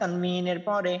অথবা তানবিনের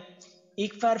পরে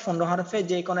ইকফার 15 হরফে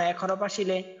যে কোনো এক হরফ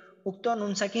আসিলে উক্ত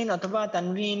নুন সাকিন অথবা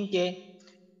তানবিনকে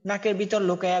নাকের ভিতর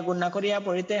লুকাইয়া গুণনা করিয়া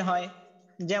পড়িতে হয়।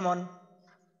 যেমন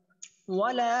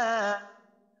ওয়ালা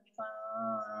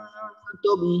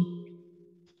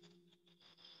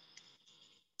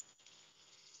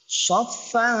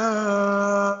صفا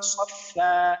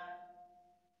صفا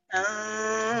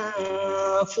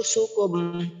أنفسكم।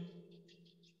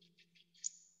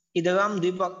 ইদগাম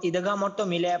ইদগাম অর্থ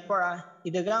মিলে পড়া।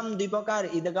 ইদগাম দুই প্রকার,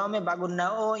 ইদগামে বাগুন্না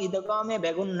ও ইদগামে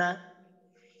বেগুন্না।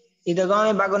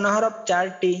 ইদগামে বাগুন্না হরফ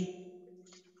 4টি।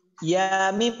 ইয়া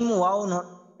মিম ওয়াও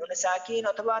নুন সাকিন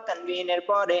অথবা তানবিনের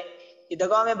পরে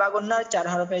ইদগামে বাগুন্নার 4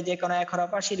 হরফে যে কোনো এক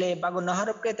হরফ আসিলে বাগুন্না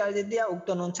হরফকে তাজদীদ দিয়া উক্ত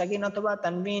নুন সাকিন অথবা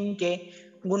তানবিনকে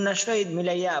গুণনার সহিত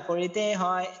মিলাইয়া পড়িতে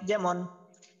হয়। যেমন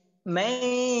মান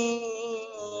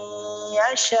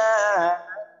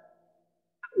ইয়াশাউ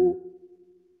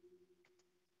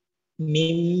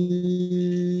মিন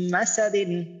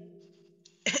মাসাদিন।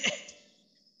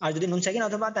 আর যদি নুন সাকিন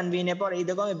অথবা তানবিনের পরে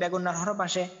ইদগামে বেগুন্নার হরফ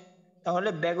আসে তাহলে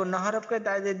বেগুন্না হরফকে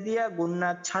তাজদীদ দিয়া গুণনা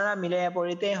ছাড়া মিলাইয়া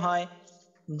পড়িতে হয়।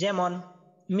 যেমন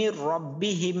মির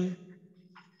রব্বিহিম,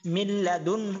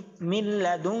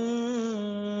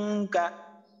 মিল্লাদুনকা।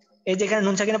 এই যেখানে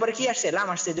নুন সাকিনের পরে কি আসছে, লাম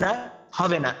আসছে,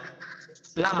 হবে না,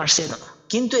 লাম আসছে না।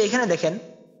 কিন্তু এখানে দেখেন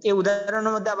এই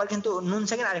উদাহরণের মধ্যে আবার কিন্তু নুন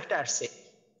সাকিন আরেকটা আসছে,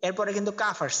 এরপরে কিন্তু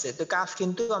কাফ আসছে, তো কাফ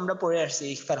কিন্তু আমরা পড়ে আসছি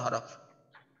ইকফার হরফ,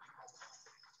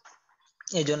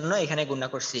 এই জন্য এখানে গুণা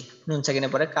করছি, নুন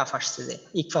সাকিনের পরে কাফ আসছে, যে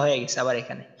ইকফা হয়ে গেছে আবার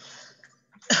এখানে।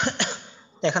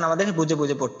 এখন আমাদের বুঝে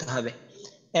বুঝে পড়তে হবে।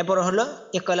 এরপর হলো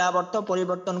ইকলাব অর্থ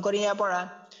পরিবর্তন করিয়া পড়া।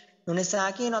 নুনে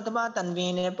সাকিন অথবা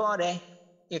তানবিনের পরে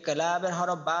ইকলাবের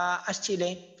হরফ বা আসছিলে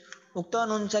উক্ত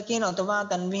নুন সাকিন অথবা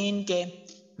তানবিনকে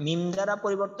মিম দ্বারা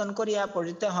পরিবর্তন করিয়া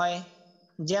পড়িতে হয়।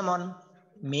 যেমন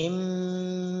মিম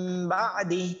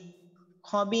বাদি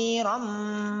খবীরাম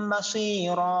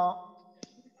বাসীরা।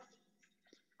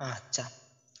 আচ্ছা,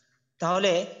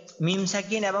 তাহলে মিম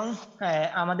সাকিন এবং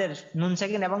আমাদের নুন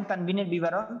সাকিন এবং তানবিনের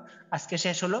বিবরণ আজকে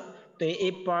শেষ হলো। তো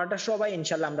এই পড়াটা সবাই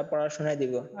ইনশাআল্লাহ আমরা পড়াশোনায়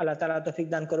দিব, আল্লাহ তাআলা তৌফিক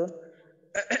দান করুন।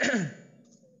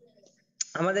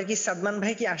 আমাদের কি সাদমান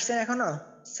ভাই কি আসছেন এখনো?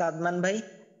 সাদমান ভাই,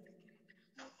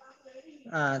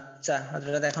 আচ্ছা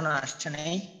হযরত এখনো আসছে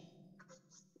নাই।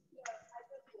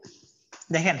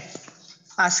 দেখেন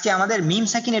আজকে আমাদের মিম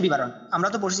সাকিনের বিবরণ, আমরা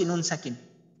তো পড়ছি নুন সাকিন,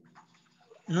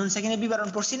 নুন সাকিনের বিবরণ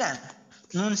পড়ছি না।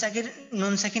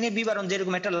 নুন সাকিনের বিবরণ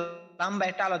যেরকম একটা লম্বা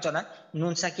একটা আলোচনা,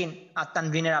 নুন সাকিন আর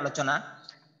তানবিনের আলোচনা,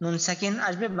 নুন সাকিন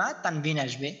আসবে বা তানবিন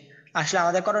আসবে, আসলে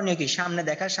আমাদের করণীয় কি, সামনে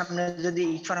দেখার সামনে যদি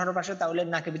ইকফার হরফ আসে তাহলে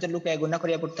নাকের ভিতর লুকিয়ে গুণা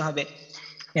করিয়া পড়তে হবে।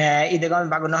 ঈদগামে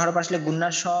বাগুন্না হরফ আসলে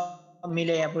গুণার সব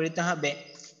মিলাইয়া পড়তে হবে।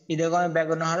 ঈদগামে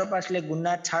বাগুন্না হরফ আসলে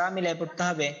গুণার ছাড়া মিলাই পড়তে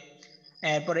হবে।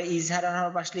 এরপরে ইজহারের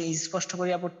হরফ আসলে স্পষ্ট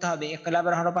করিয়া পড়তে হবে।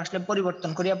 ইকলাবের হরফ আসলে পরিবর্তন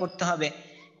করিয়া পড়তে হবে।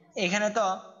 এখানে তো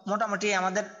মোটামুটি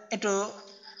আমাদের একটু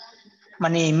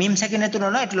মানে মিম সাকিনের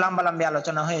তুলনায় একটু লম্বা লম্বা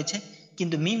আলোচনা হয়েছে,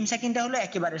 কিন্তু মিম সাকিনটা হলো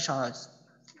একেবারে সহজ।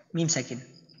 মিম সাকিন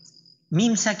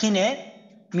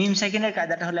মিম সাকিনের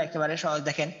কায়দাটা হলো একেবারে সহজ।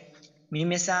 দেখেন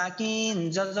মিমে সাকিন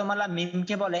জজমালা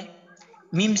মিমকে বলে,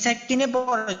 মিম সাকিনে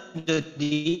পরে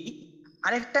যদি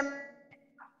আরেকটা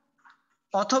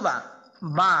অথবা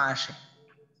বা আসে,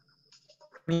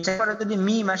 মিম সাকিনের পরে যদি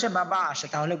মিম আসে বা বা আসে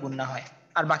তাহলে গুণনা হয়,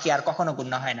 আর বাকি আর কখনো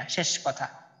গুণনা হয় না, শেষ কথা।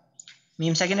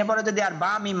 মিম সাকিনের পরে যদি আর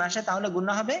বা মিম আসে তাহলে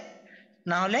গুণনা হবে,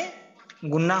 না হলে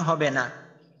গুণনা হবে না।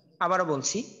 আবারও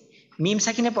বলছি, মিম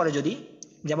সাকিনের পরে যদি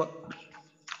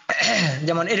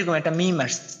যেমন এরকম একটা মিম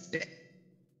আসছে,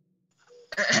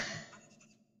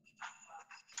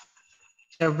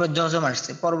 তারপর জজম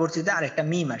আসছে, পরবর্তীতে আরেকটা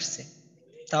মিম আসছে,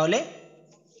 তাহলে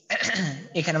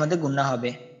এখানের মধ্যে গুণনা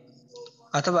হবে।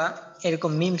 অথবা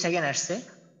এরকম মিম সাকিন আসছে,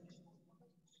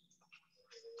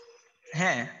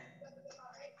 হ্যাঁ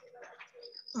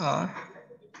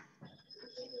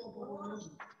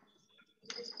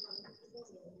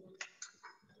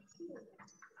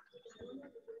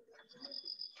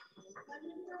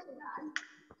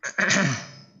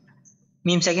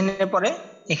মিম সাকিনের পরে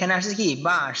এখানে আসছে কি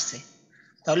বা আসছে,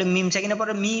 তাহলে মিম সাকিনের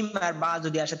পরে মিম আর বা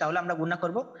যদি আসে তাহলে আমরা গুণনা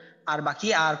করব, আর বাকি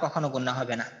আর কখনো গুণনা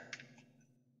হবে না।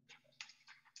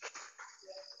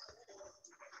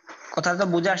 কথাটা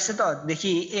বুঝে আসছে তো?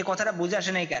 দেখি এই কথাটা বুঝে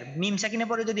আসে নাই কার? মিম সাকিনের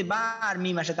পরে যদি বা আর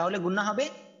মিম আসে তাহলে গুণনা হবে,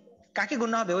 কাকে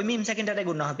গুণনা হবে? ওই মিম সাকিনটাতে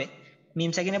গুণনা হবে।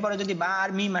 মিম সাকিনের পরে যদি বা আর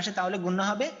মিম আসে তাহলে গুণনা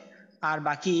হবে, আর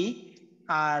বাকি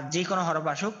আর যে কোনো হরফ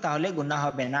আসুক তাহলে গুণনা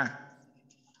হবে না।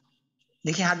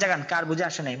 দেখি হাত জাগান কার বুঝে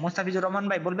আসে নাই। মোস্তাফিজুর রহমান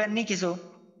ভাই বলবেন নি কিছু?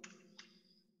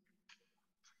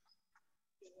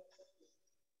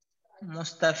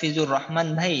 মোস্তাফিজুর রহমান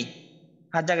ভাই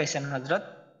হাত জাগাইছেন হযরত?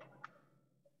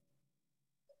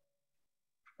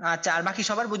 আচ্ছা, আর বাকি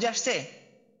সবার বুঝে আসছে?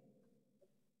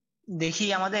 দেখি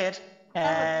আমাদের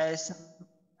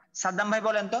সাদ্দাম ভাই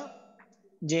বলেন তো,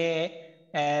 যে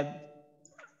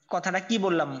কথাটা কি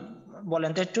বললাম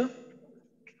বলেন তো একটু।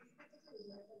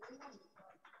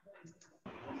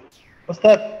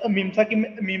 ওস্তাদ,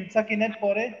 মিম সাকিনের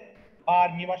পরে আর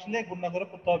মিম আসলে গুণনা করে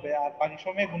পড়তে হবে, আর বাকি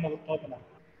সময় গুণনা করতে হবে না।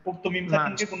 উক্ত মিম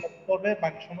সাকিনকে গুণনা করতে হবে,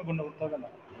 বাকি সময় গুণনা করতে হবে না।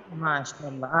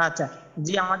 মাশাআল্লাহ। আচ্ছা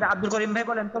জি, আমাদের আব্দুল করিম ভাই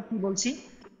বলেন তো কি বলছি।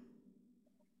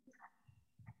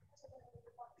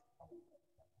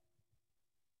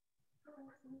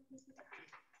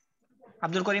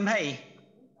 আব্দুল করিম ভাই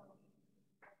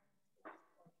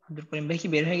কি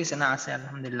বের হয়ে গেছে? না আছে,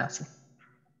 আলহামদুলিল্লাহ আছে।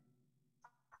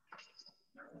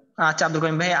 আচ্ছা আব্দুল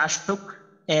করিম ভাই আসুক।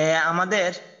 আমাদের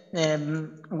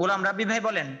গোলাম রাব্বি ভাই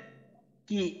বলেন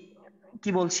কি কি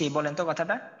বলছি বলেন তো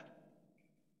কথাটা।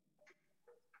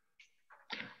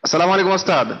 আসসালামু আলাইকুম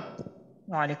ওস্তাদ।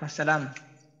 ওয়ালাইকুম আসসালাম।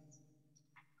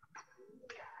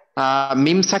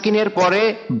 মিম সাকিনের পরে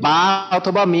বা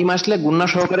অথবা মিম আসলে গুণনা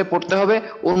সহকারে পড়তে হবে,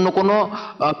 অন্য কোনো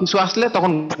কিছু আসলে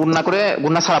তখন গুণনা করে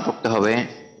গুণনা ছাড়া পড়তে হবে।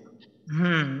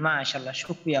 মাশাআল্লাহ,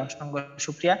 শুকরিয়া, অসংখ্য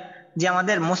শুকরিয়া। যে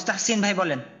আমাদের মুস্তাহসিন ভাই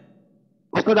বলেন।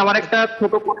 ওস্তাদ আমার একটা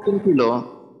ছোট কোশ্চেন ছিল।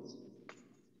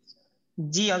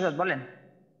 জি হযরত বলেন।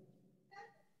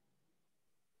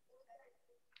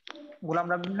 গোলাম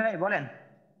রাব্বি ভাই বলেন।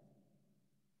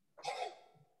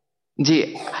 জি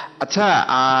আচ্ছা,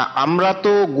 আমরা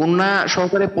তো গুন্না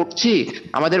সহকারে পড়ছি,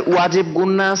 আমাদের ওয়াজিব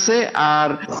গুন্না আছে আর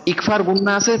ইকফার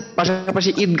গুন্না আছে,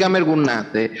 পাশাপাশি ঈদগামের গুন্না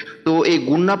আছে। তো এই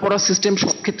গুন্না পড়ার সিস্টেম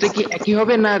সব ক্ষেত্রে কি একই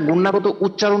হবে, না গুন্নাগত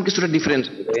উচ্চারণ কিছুটা ডিফারেন্স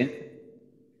হবে?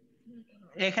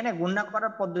 এখানে গুণনা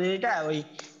করার পদ্ধতিটা ওই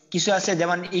কিছু আছে,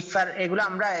 যেমন ইকফার, এগুলো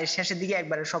আমরা শেষের দিকে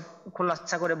একবারে সব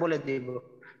খোলাসা করে বলে দিব।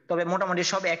 তবে মোটামুটি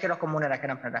সব একই রকম মনে রাখেন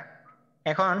আপনারা,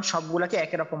 এখন সবগুলাকে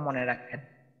একই রকম মনে রাখেন।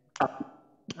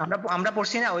 আমরা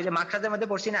পড়ছি না ওই যে মাখরাজের মধ্যে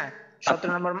পড়ছি না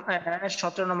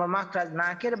 17 নম্বর মাখরাজ,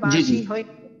 নাকের বাঁশি হয়ে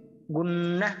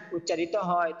গুন্না উচ্চারিত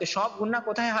হয়। তো সব গুন্না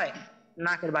কোথায় হয়?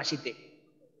 নাকের বাঁশিতে।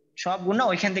 সব গুন্না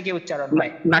ওইখান থেকে উচ্চারণ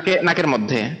হয়, নাকের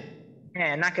মধ্যে।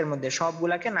 হ্যাঁ নাকের মধ্যে,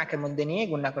 সবগুলাকে নাকের মধ্যে নিয়ে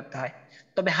গুন্না করতে হয়।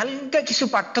 তবে হালকা কিছু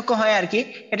পার্থক্য হয় আর কি,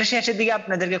 এটা শেষের দিকে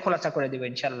আপনাদেরকে খোলাসা করে দিব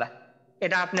ইনশাল্লাহ।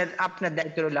 এটা আপনার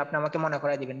দায়িত্ব রইল, আপনি আমাকে মনে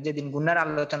করাই দিবেন যেদিন গুন্নার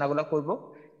আলোচনাগুলো করব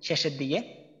শেষের দিকে,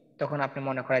 তখন আপনি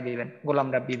মনে করাই দিবেন গোলাম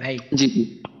রাব্বি ভাই। জি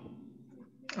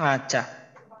আচ্ছা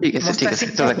ঠিক আছে ঠিক আছে।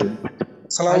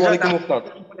 আসসালামু আলাইকুম উস্তাদ।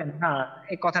 হ্যাঁ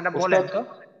এই কথাটা বলেন তো।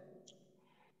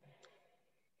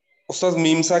 উস্তাদ,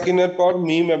 মিম সাকিনের পর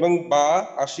মিম এবং বা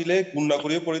আসলে গুণনা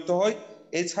করিয়ে পড়িতে হয়,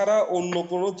 এছাড়া অন্য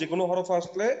কোনো যে কোনো হরফ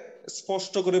আসলে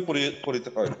স্পষ্ট করে পড়িতে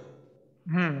হয়।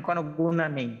 কোনো গুণা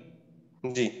নেই।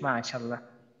 জি মাশাআল্লাহ।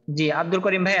 জি আব্দুল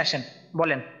করিম ভাই আসেন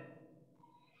বলেন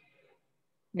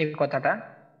এই কথাটা।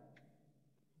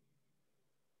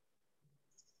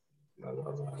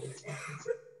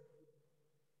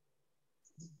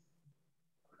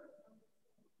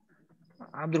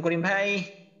 আব্দুল করিম ভাই,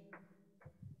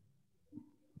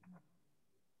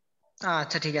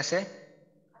 আচ্ছা ঠিক আছে।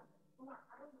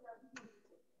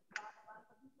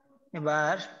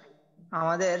 এবার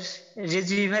আমাদের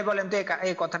রিজভি ভাই বলেন তো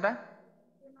এই কথাটা।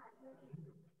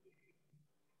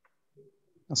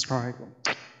 আসসালামু আলাইকুম।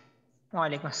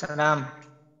 ওয়ালাইকুম আসসালাম।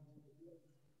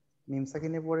 মিম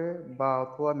সাকিনের পরে বা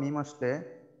অথবা মিম আসলে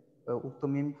উক্ত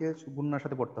মিমকে গুণনার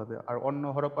সাথে পড়তে হবে, আর অন্য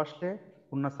হরফ আসলে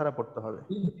গুণনা ছাড়া পড়তে হবে।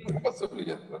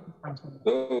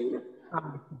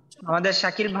 আমাদের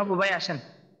শাকিল বাবু ভাই আসেন,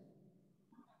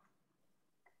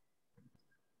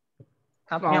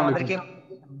 আপনি আমাদেরকে।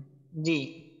 জি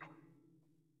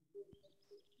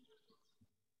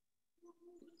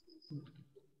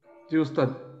জি উস্তাদ,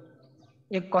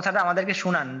 এই কথাটা আমাদেরকে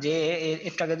শোনান যে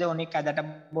একটু আগে যে উনি কায়দাটা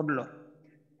বললো।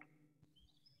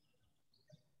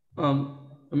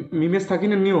 মিমে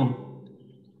সাকিনের নিয়ম।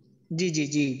 জি জি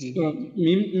জি জি।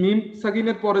 মিম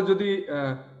সাকিনের পরে যদি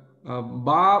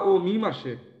বা ও মিম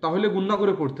আসে তাহলে গুণনা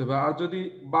করে পড়তে হবে, আর যদি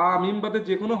বা মিম বাদে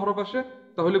যে কোনো হরফ আসে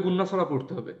তাহলে গুণনা ছাড়া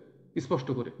পড়তে হবে স্পষ্ট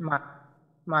করে।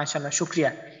 মাশাআল্লাহ,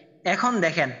 শুকরিয়া। এখন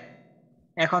দেখেন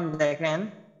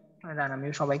আমি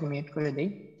সবাইকে মিউট করে দেই।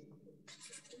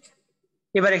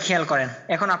 এবারে খেয়াল করেন,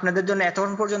 এখন আপনাদের জন্য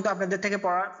এতক্ষণ পর্যন্ত আপনাদের থেকে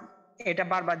পড়া এটা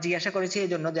বারবার জিজ্ঞাসা করেছি এই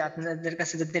জন্য যে আপনাদের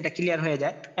কাছে যাতে এটা ক্লিয়ার হয়ে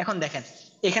যায়। এখন দেখেন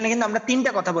এখানে কিন্তু আমরা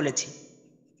তিনটা কথা বলেছি।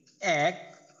 এক,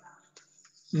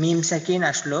 মিম সাকিন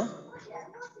আসলো,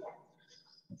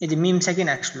 এই যে মিম সাকিন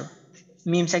আসলো,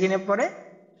 মিম সাকিনের পরে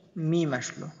মিম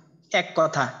আসলো, এক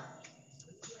কথা,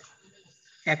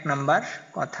 এক নাম্বার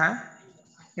কথা।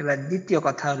 এবার দ্বিতীয়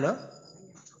কথা হলো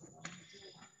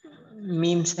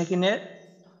মিম সাকিনের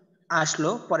আসলো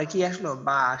পরে কি আসলো?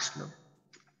 বা আসলো।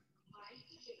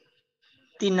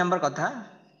 3 নাম্বার কথা,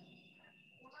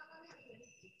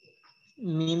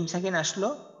 মিম সাকিন আসলো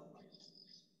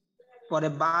পরে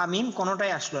বা মিম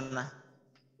কোনোটাই আসলো না,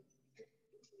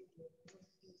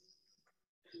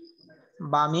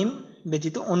 বা মিম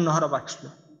ব্যতীত অন্য হরফ আসলো,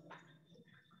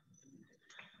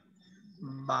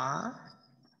 বা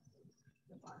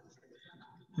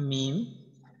মিম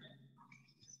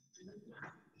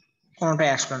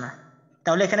কোনোটাই আসলো না।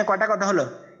 তাহলে এখানে কয়টা কথা হলো?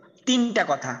 3টা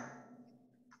কথা।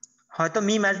 হয়তো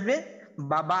মিম আসবে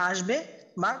বা বা আসবে,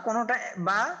 বা কোনোটা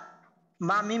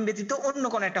বা মিম ব্যতীত অন্য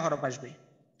কোনো একটা হরফ আসবে।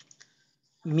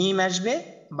 মিম আসবে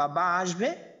বা বা আসবে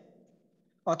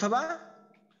অথবা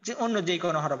যে অন্য যে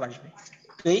কোনো হরফ আসবে।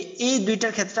 তো এই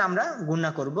দুইটার ক্ষেত্রে আমরা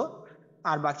গুণনা করব,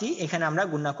 আর বাকি এখানে আমরা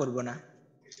গুণনা করব না।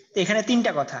 এখানে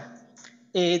 3টা কথা,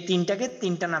 এই 3টাকে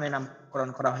 3টা নামে নামকরণ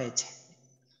করা হয়েছে।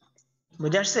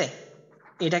 বুঝে আসছে?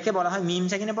 এটাকে বলা হয় মিম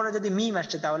সাকিনের পরে যদি মিম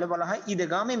আসছে তাহলে বলা হয়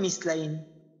ইদগামে মিসলাইন,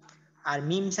 আর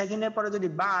মিম সাকিনের পরে যদি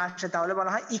বা আসে তাহলে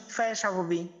বলা হয় ইকফায়ে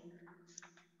স্বাভাবিক।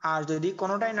 আর যদি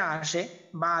কোনোটাই না আসে,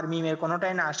 বা আর মিমের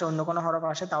কোনোটাই না আসে, অন্য কোনো হরফ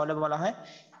আসে, তাহলে বলা হয়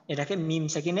এটাকে মিম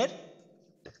সাকিনের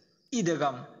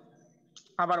ইদগাম।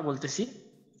 আবার বলতেছি,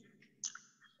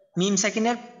 মিম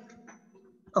সাকিনের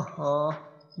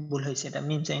ভুল হয়েছে, এটা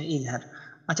মিম সাকিনের ইজহার।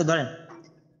 আচ্ছা ধরেন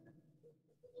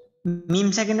মিম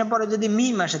সাকিনের পরে যদি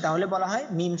মিম আসে তাহলে বলা হয়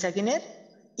মিম সাকিনের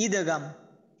ইদগাম।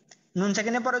 নুন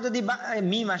সাকিনের পরে যদি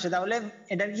মিম আসে তাহলে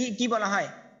এটা কি বলা হয়?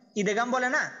 ইদগাম বলে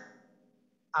না?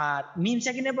 আর মিম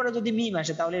সাকিনের পরে যদি মিম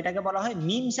আসে তাহলে এটাকে বলা হয়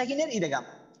মিম সাকিনের ইদগাম,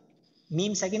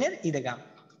 মিম সাকিনের ইদগাম।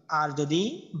 আর যদি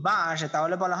বা আসে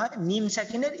তাহলে বলা হয় মিম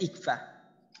সাকিনের ইকফা।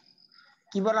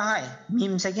 কি বলা হয়?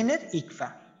 মিম সাকিনের ইকফা।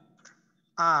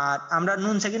 আর আমরা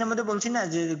নুন সাকিনের মধ্যে বলছি না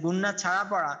যে গুন্না ছাড়া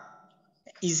পড়া,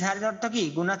 ইজহারের অর্থ কি?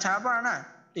 গুন্না ছাড়া পড়া না?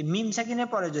 মিম সাকিনের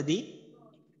পরে যদি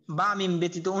বা মিম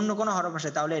ব্যতীত অন্য কোনো হরফ আসে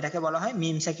তাহলে এটাকে বলা হয়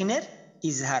মিম সাকিনের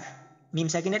ইজহার, মিম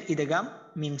সাকিনের ইদগাম,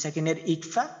 মিম সাকিনের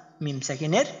ইকফা, মিম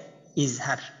সাকিনের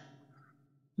ইজহার।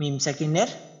 মিম সাকিনের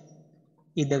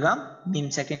ইদগাম, মিম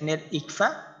সাকিনের ইকফা,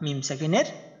 মিম সাকিনের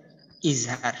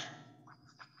ইজহার।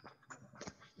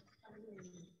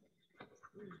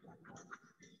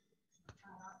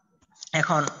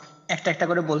 এখন একটা একটা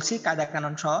করে বলছি কায়দা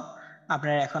কানুন সহ,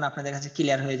 আপনারা এখন আপনাদের কাছে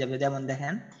ক্লিয়ার হয়ে যাবে। যেমন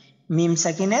দেখেন, মিম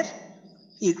সাকিনের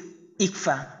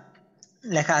ইকফা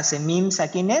লেখা আছে, মিম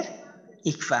সাকিনের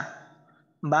ইকফা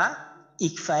বা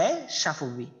ইকফায়ে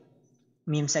শাফবি,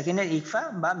 মিম সাকিনের ইকফা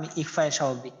বা ইকফায়ে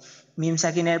শাফবি। মিম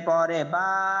সাকিনের পরে বা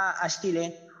আসলে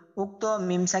উক্ত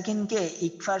মিম সাকিনকে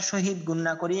ইকফার সহিত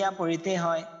গুণনা করিয়া পড়িতে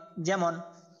হয়। যেমন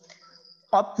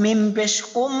অপ মিম পেশ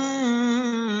কুম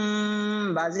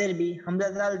বাজের বি, হামজা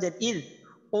দাল জের ইদ,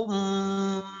 উম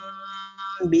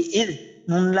বি ইদ,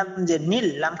 নুন লাম জের নীল,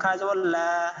 লাম খারা জবর লা,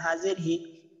 হাজির হি,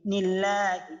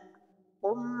 নিল্লাহি,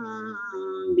 উম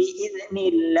বি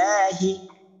ইযনিল্লাহি।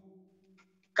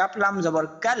 কাপ লাম জবর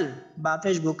কাল, বা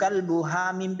পেশ বু কালবু, হা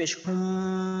মিম পেশ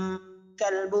হুম,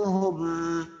 কালবুহুম,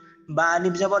 বা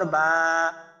আলিফ জবর বা,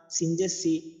 সিন জের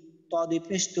সি, ত দুই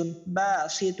পেশ তুন, বা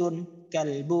সিতুন,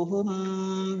 কালবুহুম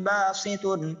বা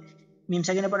সিতুন। মিম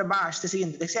সাকিনের পরে বা আসতেছে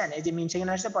কিন্তু, দেখছেন এই যে মিম সাকিন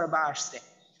আসছে পরে বা আসছে।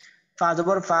 ফা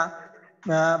জবর ফা,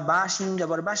 বা শিন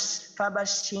জবর বাস, ফা বাস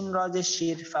শিন রজের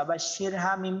শির, ফা বাস শির,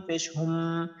 হা মিম পেশ হুম,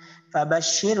 ফা বাস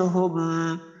শির হুম।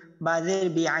 বাজের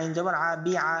বি, আইন জবর আ,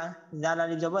 বি আ, জাল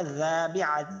আলিফ জবর যা, বি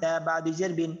আ যা, বা দুই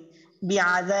জের বিন, বি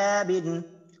আযাবিন,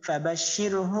 ফা বাস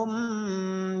শির হুম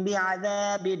বি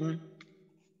আযাবিন।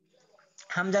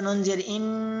 হামজা নুন জের ইন,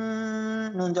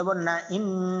 নুন জবর না,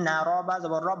 ইন্না, রবা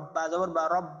জবর রব্বা, জবর বা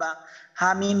রব্বা, হা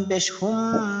মিম পেশ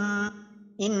হুম,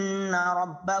 ইন্না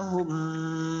রব্বাহুম।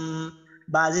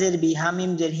 বাজের বি, হা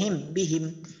মিম জের হিম, বিহিম,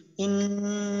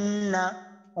 ইন্না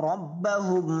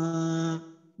রব্বাহুম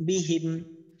বিহিম।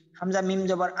 হামজা মিম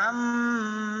জবর আম,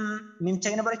 মিম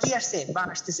সাকিনের পরে কি আসছে? বা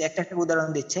আসতেছে। একটা একটা উদাহরণ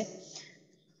দিচ্ছে।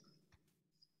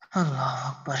 আল্লাহু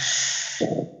আকবার।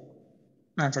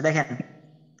 আচ্ছা দেখেন,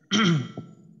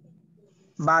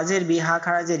 বাজের বি, হা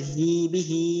খারাজের হি,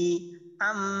 বিহি,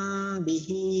 আম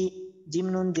বিহি, জিম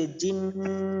নুন যে জিন,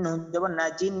 নুন জবর না,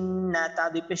 জিন্না, তা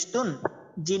দুই পেশ তুন,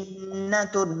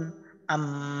 জিন্নাতুন, আম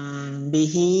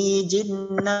বিহি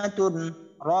জিন্নাতুন।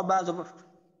 রবা জবর,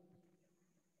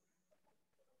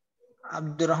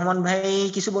 আব্দুর রহমান ভাই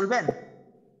কিছু বলবেন?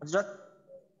 হযরত?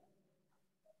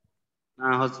 না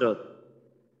হযরত।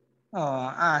 ও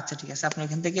আচ্ছা ঠিক আছে, আপনি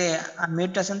এখান থেকে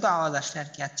মিউট আছেন তো, আওয়াজ আসছে আর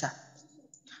কি। আচ্ছা,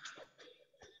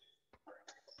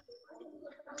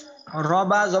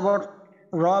 রবা জবর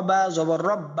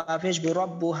রব্বা, পেশ বু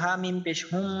রব্বু, হা মিম পেশ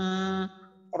হুম,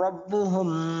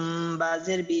 রব্বুহুম।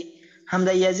 বাজের বি,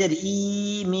 হামজা ইয়াজের ই,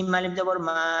 মিম আলিফ জবর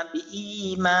মা, বি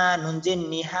ইমা, নুন জের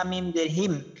নি, হা মিম জের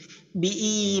হিম, বি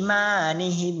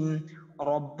ইমানিহিম,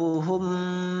 রব্বুহুম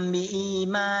বি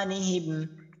ইমানিহিম।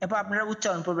 এরপর আপনারা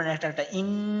উচ্চারণ করবেন একটা একটা। ইন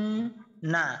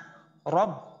না,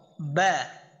 রব বা,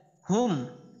 হুম,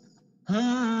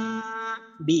 হুম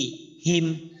বি হিম,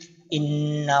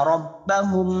 ইন্না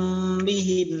রব্বাহুম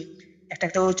বিহিম। একটা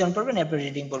একটা উচ্চারণ করবেন, এরপর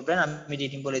রিডিং বলবেন। আমি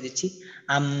রিডিং বলে দিচ্ছি।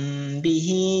 আম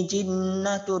বিহি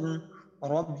জিন্নাতুন,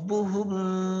 রব্বুহুম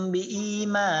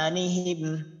বিঈমানিহিম।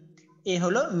 এ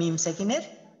হলো মিম সাকিনের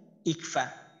ইকফা।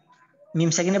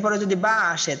 মিম সাকিনের পরে যদি বা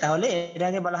আসে তাহলে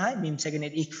এটাকে বলা হয় মিম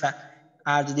সাকিনের ইকফা।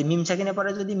 আর যদি মিম সাকিনের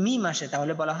পরে যদি মিম আসে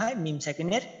তাহলে বলা হয় মিম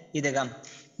সাকিনের ইদগাম।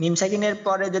 মিম সাকিনের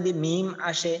পরে যদি মিম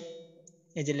আসে,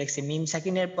 এই যে লেখছে, মিম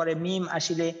সাকিনের পরে মিম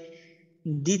আসিলে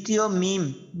দ্বিতীয় মিম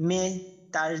মে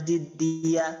তাসদিদ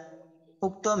দিয়া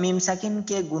উক্ত মিম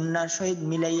সাকিনকে গুন্নার সহিত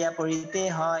মিলাইয়া পড়িতে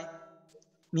হয়।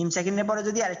 মিম সাকিনের পরে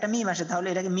যদি আরেকটা মিম আসে তাহলে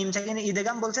এটাকে মিম সাকিনের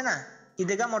ইদগাম বলছে না?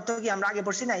 ইদগাম অর্থ কি? আমরা আগে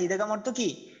পড়ছি না, ইদগাম অর্থ কি?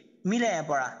 মিলাইয়া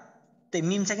পড়া। তো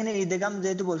মিম সাকিনের ইদগাম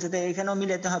যেহেতু বলছে, তো এখানেও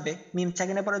মিলাতে হবে। মিম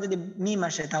সাকিনের পরে যদি মিম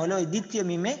আসে তাহলে ওই দ্বিতীয়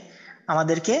মিমে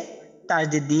আমাদেরকে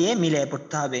তাসদিদ দিয়ে মিলাইয়া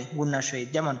পড়তে হবে গুন্নার সহিত।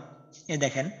 যেমন এ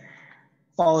দেখেন,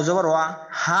 জবর ওয়া,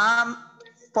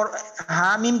 হা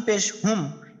মিম পেশ হুম,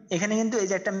 এখানে কিন্তু এই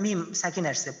যে একটা মিম সাকিন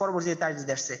আসছে, পরবর্তীতে তাসদিদ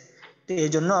আসছে। তো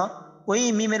এই জন্য ওই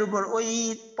মিমের উপর ওই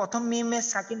প্রথম মিমের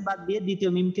সাকিন বাদ দিয়ে দ্বিতীয়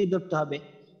মিমকে ধরতে হবে।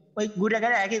 ওই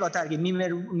গুড়াগাড়ে একই কথা আর কি।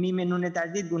 মিমের নুনে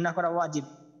তাসদিদ গুণা করা ওয়াজিব।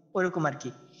 ওইরকম আর কি।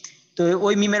 তো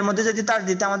ওই মিমের মধ্যে যদি তার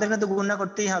দিতে আমাদের কিন্তু গুণনা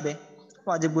করতেই হবে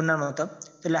ওয়াজিব গুণনার মতো।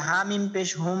 তাহলে হা মিম পেশ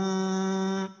হুম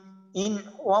ইন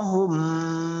ওয়াহুম,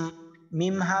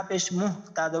 মিম হা পেশ মুহ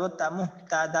তা জবর তা মুহ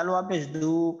তা দাল ওয়া পেশ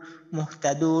দু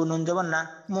মুহতাদু নুন জবর না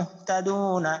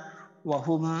মুহতাদুনা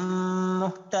ওয়াহুম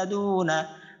মুহতাদুনা,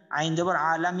 আইন জবর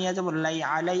আলাম ইয়া জবর লাই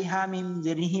আলাইহা মিম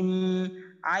জেরহিম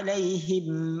আলাইহিম,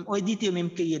 ওই দ্বিতীয়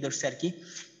মিমকে গিয়ে ধরছে আর কি।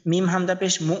 মিম হামজা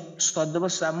পেশ মু সদ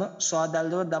জবর সা মু সদাল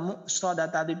জবর দা মু সদা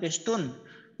তা দুই পেশ তুন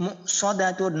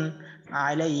মুসদাতুন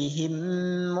আলাইহিম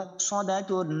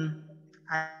মুসদাতুন,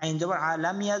 আইন জবর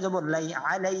আলাম ইয়া জবর লাই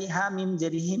আলাইহা মিম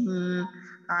জেরহিম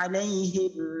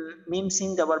আলাইহিম, মিম সিন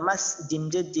জবর মাস জিম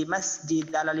জেদ জি মাসজিদ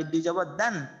দাল আলিফ দুই জবর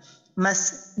দান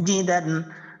মাসজিদান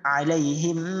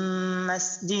আলাইহিম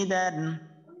মাসজিদান।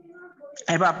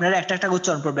 এরপর আপনারা একটা একটা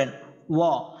উচ্চারণ করবেন।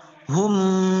 ওয়া হুম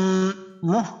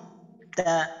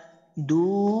মুহতাদুনা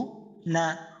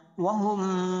ওয়া হুম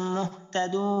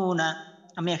মুহতাদুনা,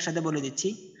 আমি একসাথে বলে দিচ্ছি।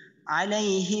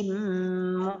 আলাইহিম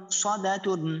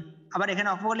মুসাদাতুন, আবার এখানে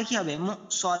অফ বলে কি হবে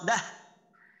মুসাদাহ,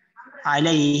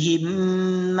 আলাইহিম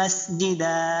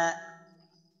মাসজিদা,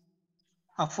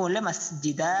 অফ হলে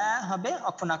মাসজিদা হবে,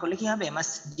 অফ না করলে কি হবে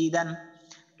মাসজিদান।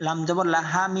 লাম জবর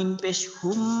লাহা মিম পেশ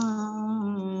হুম,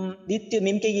 দ্বিতীয়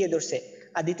মিমকে গিয়ে ধরছে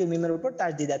আর দ্বিতীয় মিমের উপর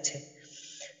তাসদিদ আছে।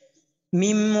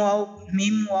 মিম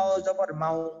ওয়াও জবর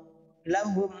মাও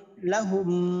লাহুম লাহুম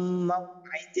মাও,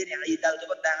 আইন জের আইদা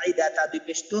জবর দা আইদা তা দুই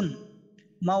পেশ তুন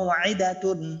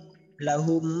মাওআইদাতুন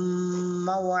লাহুম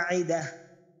মাওআইদা,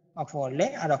 অফ হলে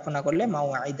আর অফ না করলে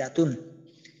মাওআইদাতুন।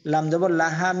 লাম জবর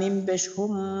লাহা মিম পেশ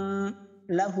হুম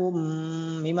লাহুম,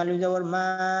 মিম আলিফ জবর মা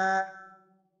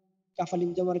কাফ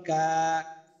আলিফ জবর কা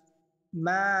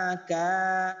মা কা,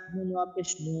 নুন ওয়া পেশ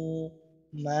নু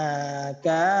মা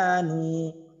কানু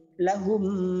লাহুম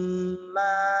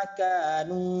মা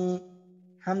কানু,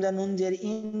 হামজা নুন জের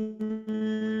ইন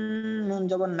নুন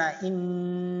জবর না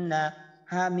ইন্না,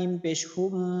 হা মিম পেশ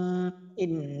হুম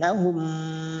ইন্নাহুম,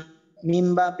 মিম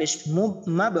বা পেশ মুব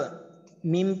মাব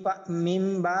মিম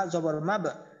বা জবর মাব,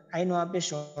 আইন ওয়া পেশ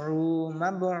উ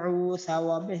মাবউ সা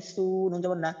ওয়া পেশ সু নুন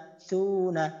জবর না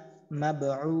সুনা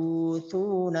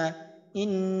মাবউসুনা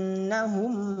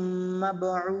ইন্নাহুম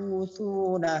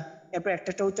মাবউসুনা। এরপর একটা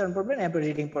একটা উচ্চারণ করবেন, এরপর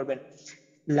রিডিং করবেন।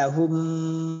 লাহুম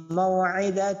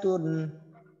মাওয়াইদাতুন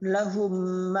লাহুম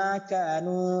মা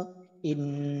কানু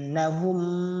ইন্নাহুম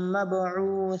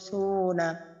মাবউসুনা।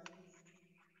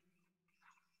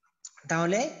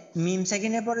 তাহলে মিম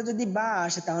সাকিনের পরে যদি বা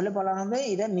আসে তাহলে বলা হবে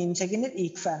এটা মিম সাকিনের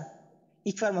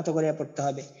ইকফার মতো করে পড়তে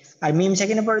হবে। আর মিম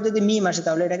সাকিনের পরে যদি মিম আসে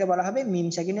তাহলে এটাকে বলা হবে মিম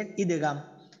সাকিনের ইদগাম।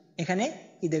 এখানে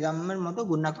ইদগামের মতো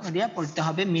গুণা দিয়া পড়তে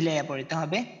হবে, মিলাইয়া পড়তে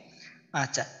হবে।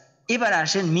 আচ্ছা, এবার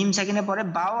আসেন মিম সাকিনের পরে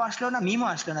বাও আসলো না মিমও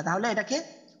আসলো না, তাহলে এটাকে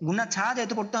গুণা ছাড়া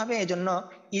যেহেতু পড়তে হবে এই জন্য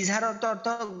ইজহার অর্থ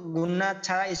গুণা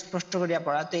ছাড়া স্পষ্ট করিয়া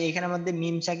পড়া। তো এখানের মধ্যে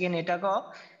মিম সাকিন এটাকেও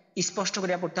স্পষ্ট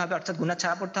করিয়া পড়তে হবে, অর্থাৎ গুণা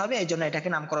ছাড়া পড়তে হবে, এই জন্য এটাকে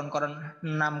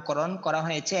নামকরণ করা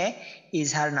হয়েছে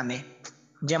ইজহার নামে।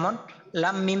 যেমন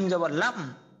লাম মিম জবর লাম,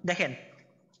 দেখেন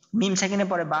মিম সাকিনের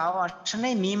পরে বাও আসে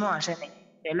নাই মিমও আসে নাই,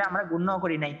 তাহলে আমরা গুণনাও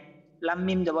করি নাই। লাম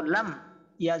মিম জবর লাম,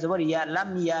 ইয়া জবর ইয়া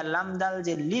লাম দাল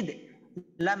যে লিদ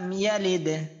লাম ইয়ালিদ,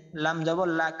 লাম জবর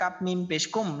লা কাপ মিম পেশ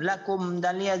কুম লাকুম,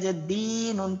 দালিয়া যে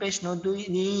দিন নুন পেশ নু দুই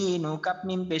দিনু কাপ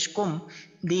মিম পেশ কুম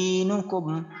দিনুকুম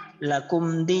লাকুম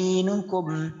দিনুকুম,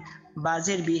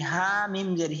 বাজের বিহা মিম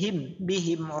জের হিম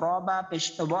বিহিম, রবা পেশ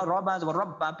রবা জবর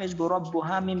রব্বা পেশ বু রব্বু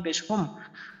হা মিম পেশ হুম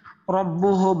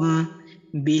রব্বুহুম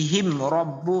বিহিম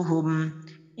রব্বুহুম,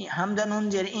 হামজা নুন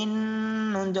জের ইন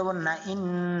নুন জবর না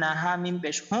ইন্না হা মিম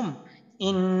পেশ হুম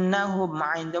ইন্নাহুম,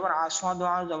 আইন জবর আসা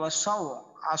দোয়া জবর সাও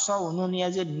আসাউ নুন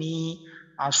ইয়াজের নি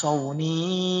আসাউনি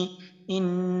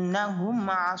ইন্নাহুম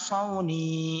আসাউনি,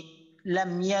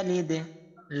 লাম ইয়ালিদ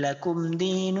লাকুম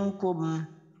দিনুকুম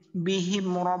বিহিম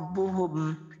রব্বুহুম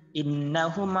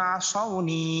ইন্নাহুম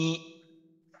আসাউনি।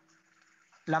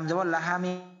 লাম জবর লাহা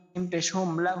মিম পেশ হুম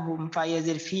লাহুম, ফা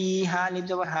ইয়াজের ফিহা লিফ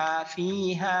জবর হা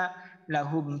ফিহা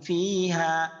লাহুম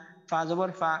ফিহা, ফা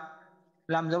জবর ফা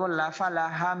লাম জবর লা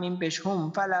ফালাহা মিম পেশ হুম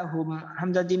ফালাহুম,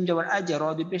 হামজা জিম জবর আজর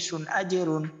দুই পেশ শুন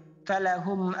আজরুন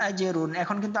ফালাহুম আজরুন।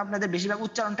 এখন কিন্তু আপনাদের বেশিরভাগ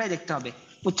উচ্চারণটাই দেখতে হবে,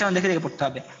 উচ্চারণ দেখে দেখে পড়তে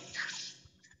হবে।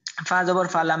 ফা জবর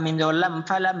ফা লাম মিম জবর লাম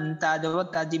ফালাম, তা জবর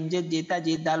তা জিম জেদ জি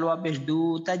তাজি দাল ওয়া পেশ দু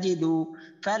তাজিদু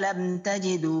ফালাম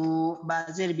তাজিদু,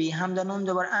 বাজের বি হামজা নুন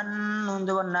জবর আন নুন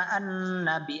জবর না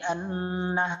আন্না বি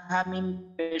আন্না হা মিম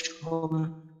পেশ হুম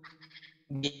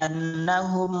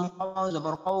বিআন্নাহুম কাও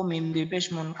জবর কওমিন দুই পেশ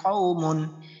মুন কওমুন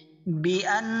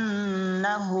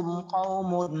বিআন্নাহুম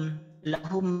কওমুন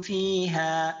লাহুম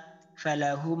ফিহা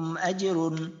ফালাহুম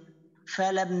আজরুন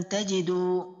ফালাম তাজিদু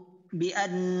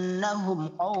বিআন্নাহুম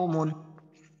কওমুন।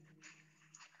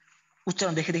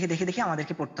 উচ্চারণ দেখে দেখে দেখে দেখে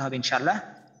আমাদেরকে পড়তে হবে ইনশাআল্লাহ।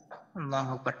 আল্লাহু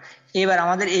আকবার। এবার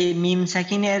আমাদের এই মিম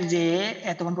সাকিনের যে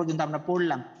এতক্ষণ পর্যন্ত আমরা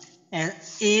পড়লাম,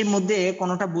 এর মধ্যে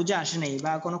কোনোটা বুঝে আসে নাই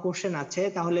বা কোনো কোশ্চেন আছে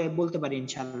তাহলে বলতে পারি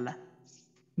ইনশাআল্লাহ।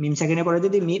 মিম সাকিনের পরে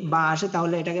যদি বা আসে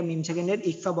তাহলে এটাকে মিম সাকিনের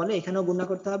ইকফা বলে, এখানেও গুণা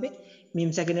করতে হবে। মিম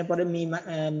সাকিনের পরে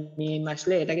মিম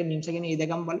আসলে এটাকে মিম সাকিনের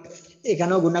ইদগাম বলে,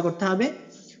 এখানেও গুণা করতে হবে।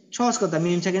 সহজ কথা,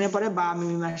 মিম সাকিনের পরে বা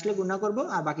মিম আসলে গুণা করব,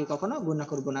 আর বাকি কখনো গুণা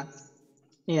করব না,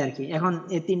 এই আর কি। এখন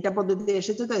এই তিনটা পদ্ধতি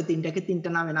এসেছে, তো এই তিনটাকে তিনটা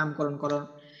নামে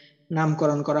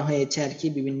নামকরণ করা হয়েছে আর কি,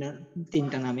 বিভিন্ন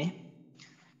তিনটা নামে।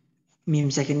 মিম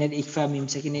সাকিনের ইকফা, মিম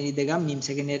সাকিনের ইদগাম, মিম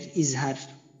সাকিনের ইজহার।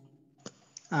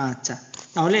 আচ্ছা,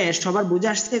 তাহলে সবার বুঝে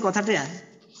আসছে কথাটা?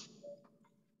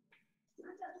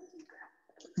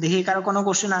 দেখি কারো কোনো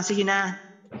কোশ্চেন আছে কিনা,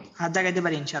 হাত জাগাইতে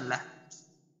পারি ইনশাআল্লাহ।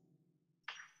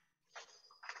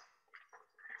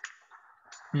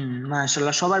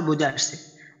 মাশাআল্লাহ, সবার বুঝে আসছে।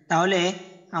 তাহলে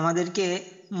আমাদেরকে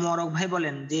মরক ভাই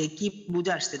বলেন যে কি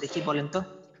বুঝে আসছে, দেখি বলেন তো।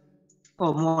 ও,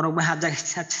 মরক ভাই হাত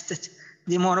জাগাইছে, আচ্ছা আচ্ছা আচ্ছা।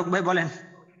 জি মরক ভাই বলেন।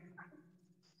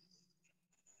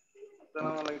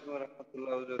 আসসালামু আলাইকুম ওয়া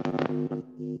রাহমাতুল্লাহ হুজুর।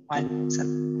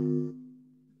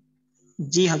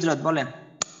 জি হযরত বলেন।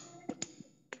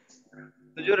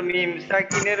 হুজুর মিম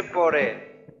সাকিনের পরে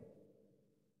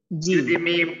জি যদি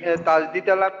মিম তাজদিদ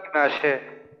আলাম মিম আসে,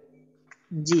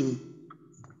 জি,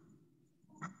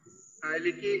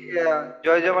 তাহলে কি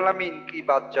জয়জমালা মিম কি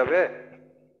বাদ যাবে?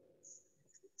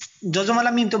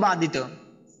 যজমালা মিম তো বাদ দিত।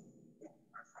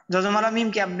 যজমালা মিম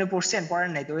কি আপনি পড়ছেন?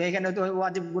 পড়েন নাই তো, এখানে তো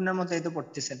ওয়াজিব গুণের মতো এই তো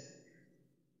পড়তেছেন।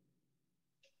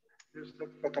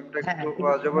 প্রথমটা হ্যাঁ একটু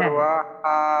ওয়াজবর হ্যাঁ ওয়া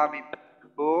হা মিম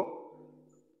ও,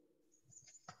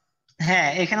 হ্যাঁ,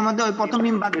 এখানের মধ্যে ওই প্রথম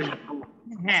মিম বাদ যাবে।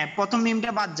 হ্যাঁ, প্রথম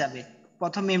মিমটা বাদ যাবে,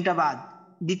 প্রথম মিমটা বাদ,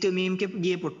 দ্বিতীয় মিমকে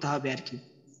গিয়ে পড়তে হবে আর কি।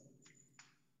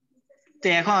 তো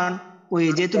এখন ওই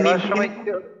যেহেতু মিম পড়ার সময়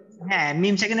হ্যাঁ,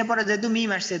 মিম সেকেন্ডের পরে যেহেতু মিম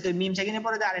আসছে, তো মিম সেকেন্ডের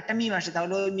পরে যে আরেকটা মিম আসে,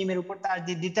 তাহলে ওই মিমের উপর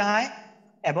তাসদিদ দিতে হয়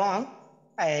এবং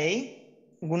এই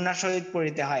গুণনার সহিত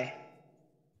পড়িতে হয়।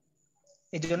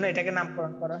 এই জন্য এটাকে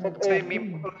নামকরণ করা হয়েছে এই আর কি। মিম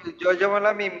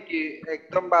জয়জমালা মিম কি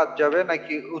একদম বাদ যাবে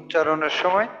নাকি উচ্চারণের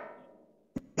সময়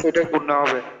এটা গুণা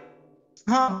হবে?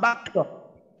 হ্যাঁ,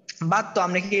 বাদ তো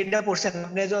আপনি কি এটা পড়ছেন?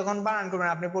 আপনি যখন বানান করবেন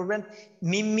আপনি পড়বেন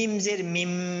মিম মিম জের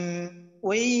মিম,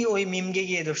 ওই মিমকে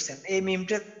গিয়ে ধরছেন, এই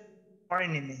মিমটা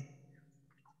পড়েনি,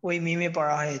 ওই মিমে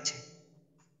পড়া হয়েছে।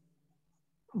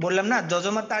 বললাম না,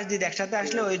 যজমা তাসদিদ একসাথে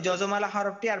আসলে ওই যজমালা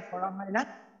হরফটি আর পড়া হয় না,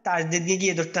 তাসদিদকে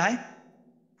গিয়ে ধরতে হয়।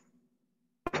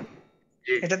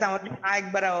 এটাতে আমাদের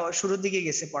একবার শুরুর দিকে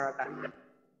গেছে পড়াটা,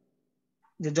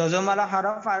 যে যজমালা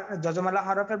হরফ আর যজমালা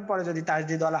হরফের পরে যদি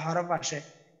তাসদিদ ওয়ালা হরফ আসে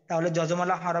তাহলে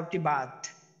যজমালা হরফটি বাদ।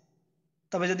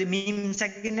 তবে যদি মিম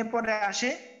সাকিনের পরে আসে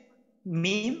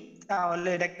মিম, তাহলে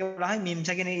এটাকে বলা হয় মিম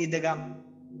সাকিনের ইদগাম।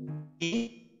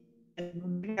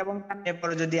 এবং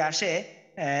এরপরে যদি আসে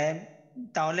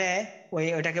তাহলে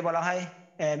ওইটাকে বলা হয়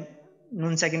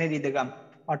নুন সাকিনের ইদগাম,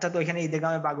 অর্থাৎ ওইখানে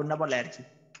ইদগামে বাগুন্না বলে আর কি।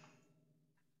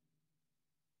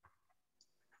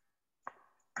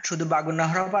 শুধু বাগুন্না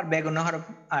হরফ আর বেগুন্না হরফ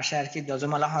আসে আর কি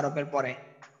যজমালা হরফের পরে,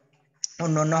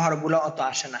 অন্য হরফগুলো অত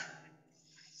আসে না।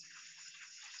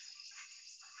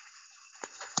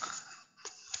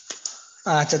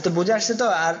 আচ্ছা, তো বুঝে আসছে তো?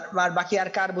 আর বাকি আর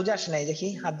কার বুঝে আসে নাই দেখি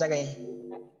হাত জায়গায়।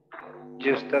 জি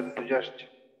উস্তাদ বুঝে আসছে।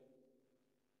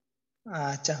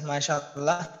 আচ্ছা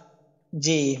মাশাআল্লাহ।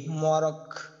 জি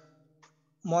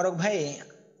মরক ভাই,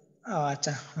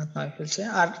 আচ্ছা হাত নামিয়ে ফেলছে।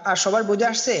 আর সবার বুঝে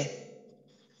আসছে?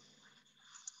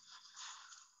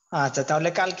 আচ্ছা, তাহলে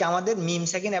কালকে আমাদের মিম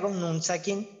সাকিন এবং নুন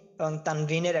সাকিন এবং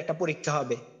তানভিনের একটা পরীক্ষা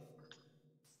হবে,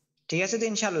 ঠিক আছে তো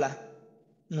ইনশাল্লাহ?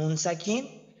 নুন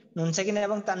সাকিন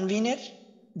এবং তানভিনের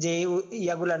যে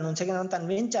ইয়াগুলা, নুন সাকিন এবং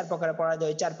তানভিন 4 প্রকারে পড়া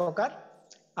যায়, 4 প্রকার।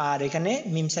 আর এখানে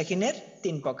মিম সাকিনের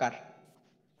 3 প্রকার।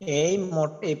 এই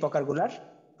মোট এই প্রকারগুলার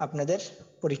আপনাদের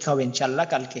পরীক্ষা হবে ইনশাল্লাহ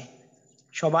কালকে।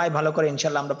 সবাই ভালো করে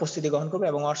ইনশাল্লাহ আমরা প্রস্তুতি গ্রহণ করবো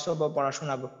এবং অর্থ পড়া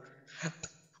শোনাবো।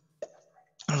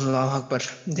 আল্লাহু আকবার।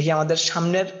 দেখি আমাদের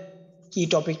সামনের কি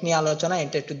টপিক নিয়ে আলোচনা,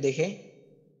 এটা একটু দেখে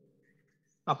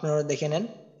আপনারা দেখে নেন।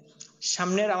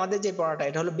 সামনের আমাদের যে পড়াটা,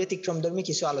 এটা হলো ব্যতিক্রমধর্মী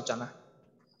কিছু আলোচনা।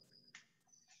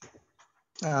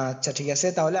 আচ্ছা ঠিক আছে,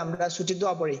 তাহলে আমরা ছুটির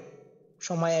দোয়া পড়ি,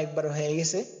 সময় একবার হয়ে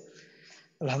গেছে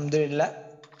আলহামদুলিল্লাহ,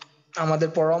 আমাদের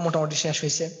পড়াও মোটামুটি শেষ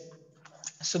হয়েছে।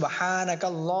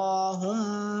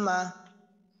 সুবহানাকাল্লাহুম্মা,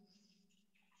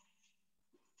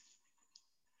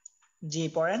 জি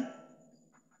পড়েন।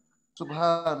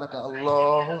 সুবহানাকা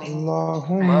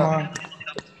আল্লাহুম্মা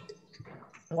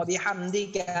ওয়া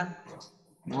বিহামদিকা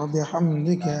ওয়া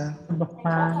বিহামদিকা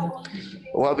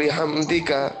ওয়া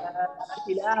বিহামদিকা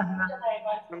লা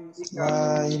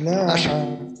ইলাহা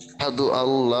আশহাদু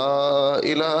আল্লা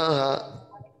ইলাহা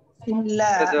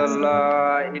ইল্লা লা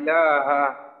ইলাহা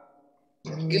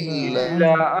إلا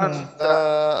ইল্লা আনতা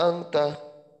أنت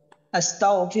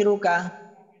আস্তাগফিরুকা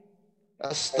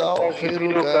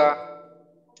أستغفرك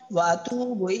ওয়া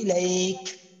আতুবু ইলাইক।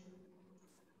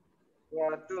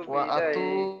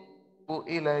 وأتوب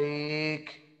إليك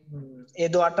এই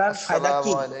দোয়াটার ফায়দা السلام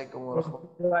কি? عليكم এই ورحمة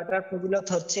দোয়াটার ফজিলত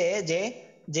হচ্ছে যে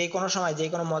যে কোনো সময় যে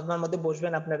কোনো মজমার মধ্যে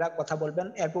বসবেন, আপনারা কথা বলবেন,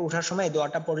 এরপর উঠার সময় এই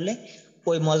দোয়াটা পড়লে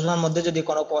ওই মজমার মধ্যে যদি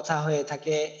কোনো কথা হয়ে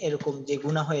থাকে, এরকম যে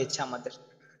গুনাহ হয়েছে আমাদের,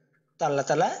 তো আল্লাহ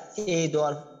তাআলা এই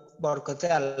দোয়ার বরকতে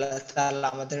আল্লাহ তাআলা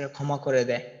আমাদের ক্ষমা করে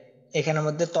দেয়। এখানের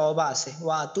মধ্যে তওবা আছে,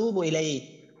 ওয়া আতুবু ইলাইক,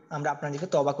 আমরা আপনাদেরকে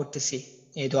তওবা করতেছি।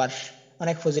 এই দোয়ার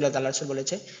অনেক ফজিলত আল্লাহ রাসূল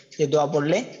বলেছে যে দোয়া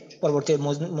পড়লে পরবর্তী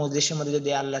মজলিসের মধ্যে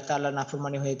যদি আল্লাহ তাআলা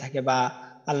নাফরমানি হয়ে থাকে বা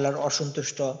আল্লাহর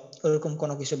অসন্তুষ্ট ওরকম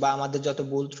কোনো কিছু বা আমাদের যত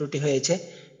ভুল ত্রুটি হয়েছে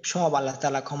সব আল্লাহ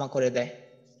তাআলা ক্ষমা করে দেয়।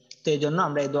 তো এই জন্য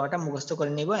আমরা এই দোয়াটা মুখস্থ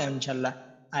করে নিব ইনশাআল্লাহ,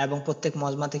 এবং প্রত্যেক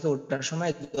মজমা থেকে ওঠার সময়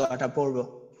এই দোয়াটা পড়বো।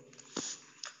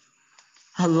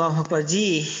 আল্লাহু আকবার। জি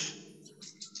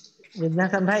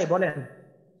রিজওয়ান ভাই বলেন।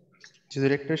 যদি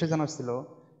একটা এসে জানার ছিল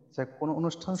যে কোনো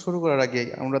অনুষ্ঠান শুরু করার আগে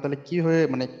আমরা তাহলে কি হয়ে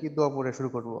মানে কি দোয়া পড়ে শুরু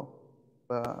করব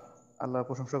বা আল্লাহর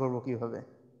প্রশংসা করব কিভাবে?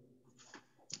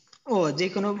 ও যে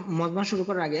কোনো মজমা শুরু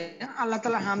করার আগে আল্লাহ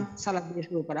তাআলা হামদ সালাত দিয়ে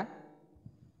শুরু করা।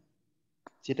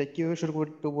 যেটা কিভাবে শুরু করব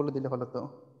একটু বলে দিলে ভালো তো।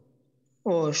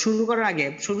 ও শুরু করার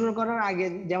আগে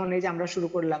যেমন এই যে আমরা শুরু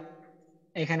করলাম,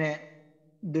 এখানে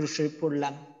দুরূদ শরীফ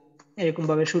পড়লাম, এরকম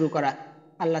ভাবে শুরু করা।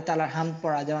 আল্লাহ তাআলার হামদ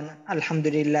পড়া, যেমন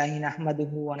আলহামদুলিল্লাহি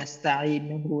নাহমাদুহু ওয়া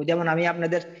নাস্তাঈনুহু। যেমন আমি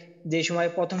আপনাদের যে সময়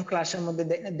প্রথম ক্লাসের মধ্যে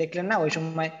দেখলেন না, ওই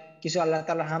সময় কিছু আল্লাহ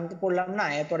তাআলার হামদ পড়লাম না,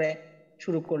 এরপরে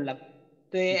শুরু করলাম।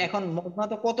 তো এখন মজমা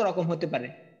তো কত রকম হতে পারে।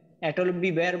 একটা হলো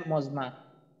বিবাহের মজমা,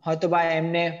 হয়তো বা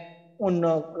এমনি অন্য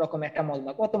রকম একটা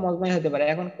মজমা, কত মজমাই হতে পারে।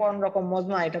 এখন কোন রকম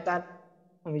মজমা এটা তার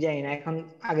আমি জানি না, এখন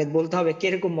আগে বলতে হবে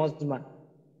কিরকম মজমা।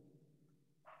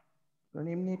 কারণ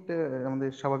এমনি একটা আমাদের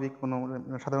স্বাভাবিক কোনো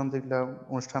সাধারণ যেগুলা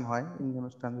অনুষ্ঠান হয়, এমনি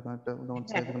অনুষ্ঠান যেকোনো একটা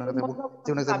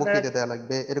যেকোনো একটা বক্তৃতা দেওয়া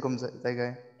লাগবে এরকম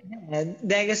জায়গায়।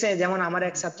 দেখা গেছে যেমন আমার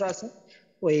এক ছাত্র আছে,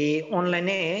 ওই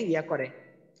অনলাইনে করে,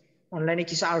 অনলাইনে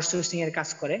কিছু আউটসোর্সিং এর কাজ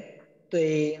করে। তো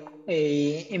এই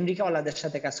আমেরিকা ওয়ালাদের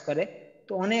সাথে কাজ করে,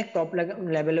 তো অনেক টপ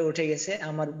লেভেলে উঠে গেছে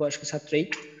আমার বয়স্ক ছাত্রই।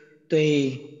 তো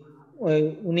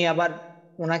উনি আবার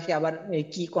ওনাকে আবার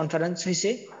কি কনফারেন্স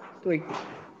হয়েছে, তো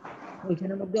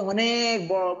ওইখানের মধ্যে অনেক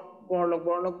বড়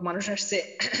লোক মানুষ আসছে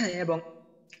এবং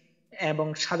এবং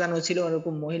সাজানো ছিল,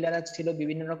 ওরকম মহিলারা ছিল,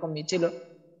 বিভিন্ন রকম ছিল।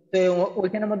 তো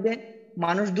ওইখানের মধ্যে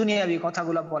মানুষ দুনিয়াবি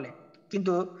কথাগুলো বলে,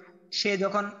 কিন্তু সে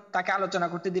যখন তাকে আলোচনা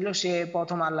করতে দিল, সে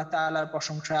প্রথম আল্লাহ তাআলার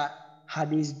প্রশংসা,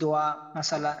 হাদিস, দোয়া,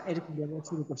 মাসালা এরকম ভাবে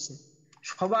শুরু করছে।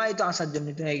 সবাই তো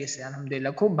আশ্চর্যান্বিত হয়ে গেছে,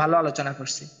 আলহামদুলিল্লাহ খুব ভালো আলোচনা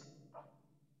করছে।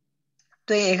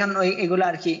 তো এখানে এগুলো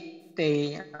আর কি, তো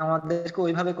আমাদেরকে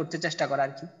ওইভাবে করতে চেষ্টা করা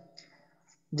আর কি,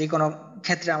 যে কোনো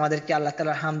ক্ষেত্রে আমাদেরকে আল্লাহ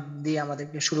তাআলার হামদ দিয়ে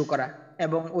আমাদেরকে শুরু করা,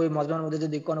 এবং ওই মজমার মধ্যে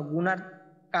যদি কোনো গুনার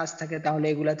কাজ থাকে তাহলে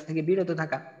এগুলা থেকে বিরত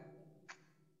থাকা,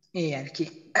 এই আর কি।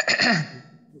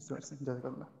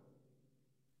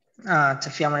 আচ্ছা,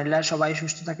 ফি আমানিল্লাহ। সবাই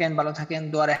সুস্থ থাকেন, ভালো থাকেন,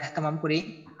 দোয়ার ইহতিমাম করি,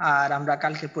 আর আমরা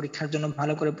কালকে পরীক্ষার জন্য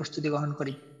ভালো করে প্রস্তুতি গ্রহণ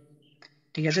করি।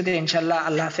 ঠিক আছে তো ইনশাআল্লাহ।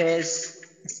 আল্লাহ হাফেজ।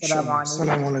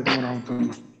 আসসালামু আলাইকুম ওয়া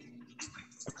রাহমাতুল্লাহ।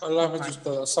 আল্লাহ হাফেজ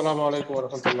উস্তাদ। আসসালামু আলাইকুম ওয়া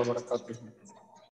রাহমাতুল্লাহি ওয়া বারাকাতুহু।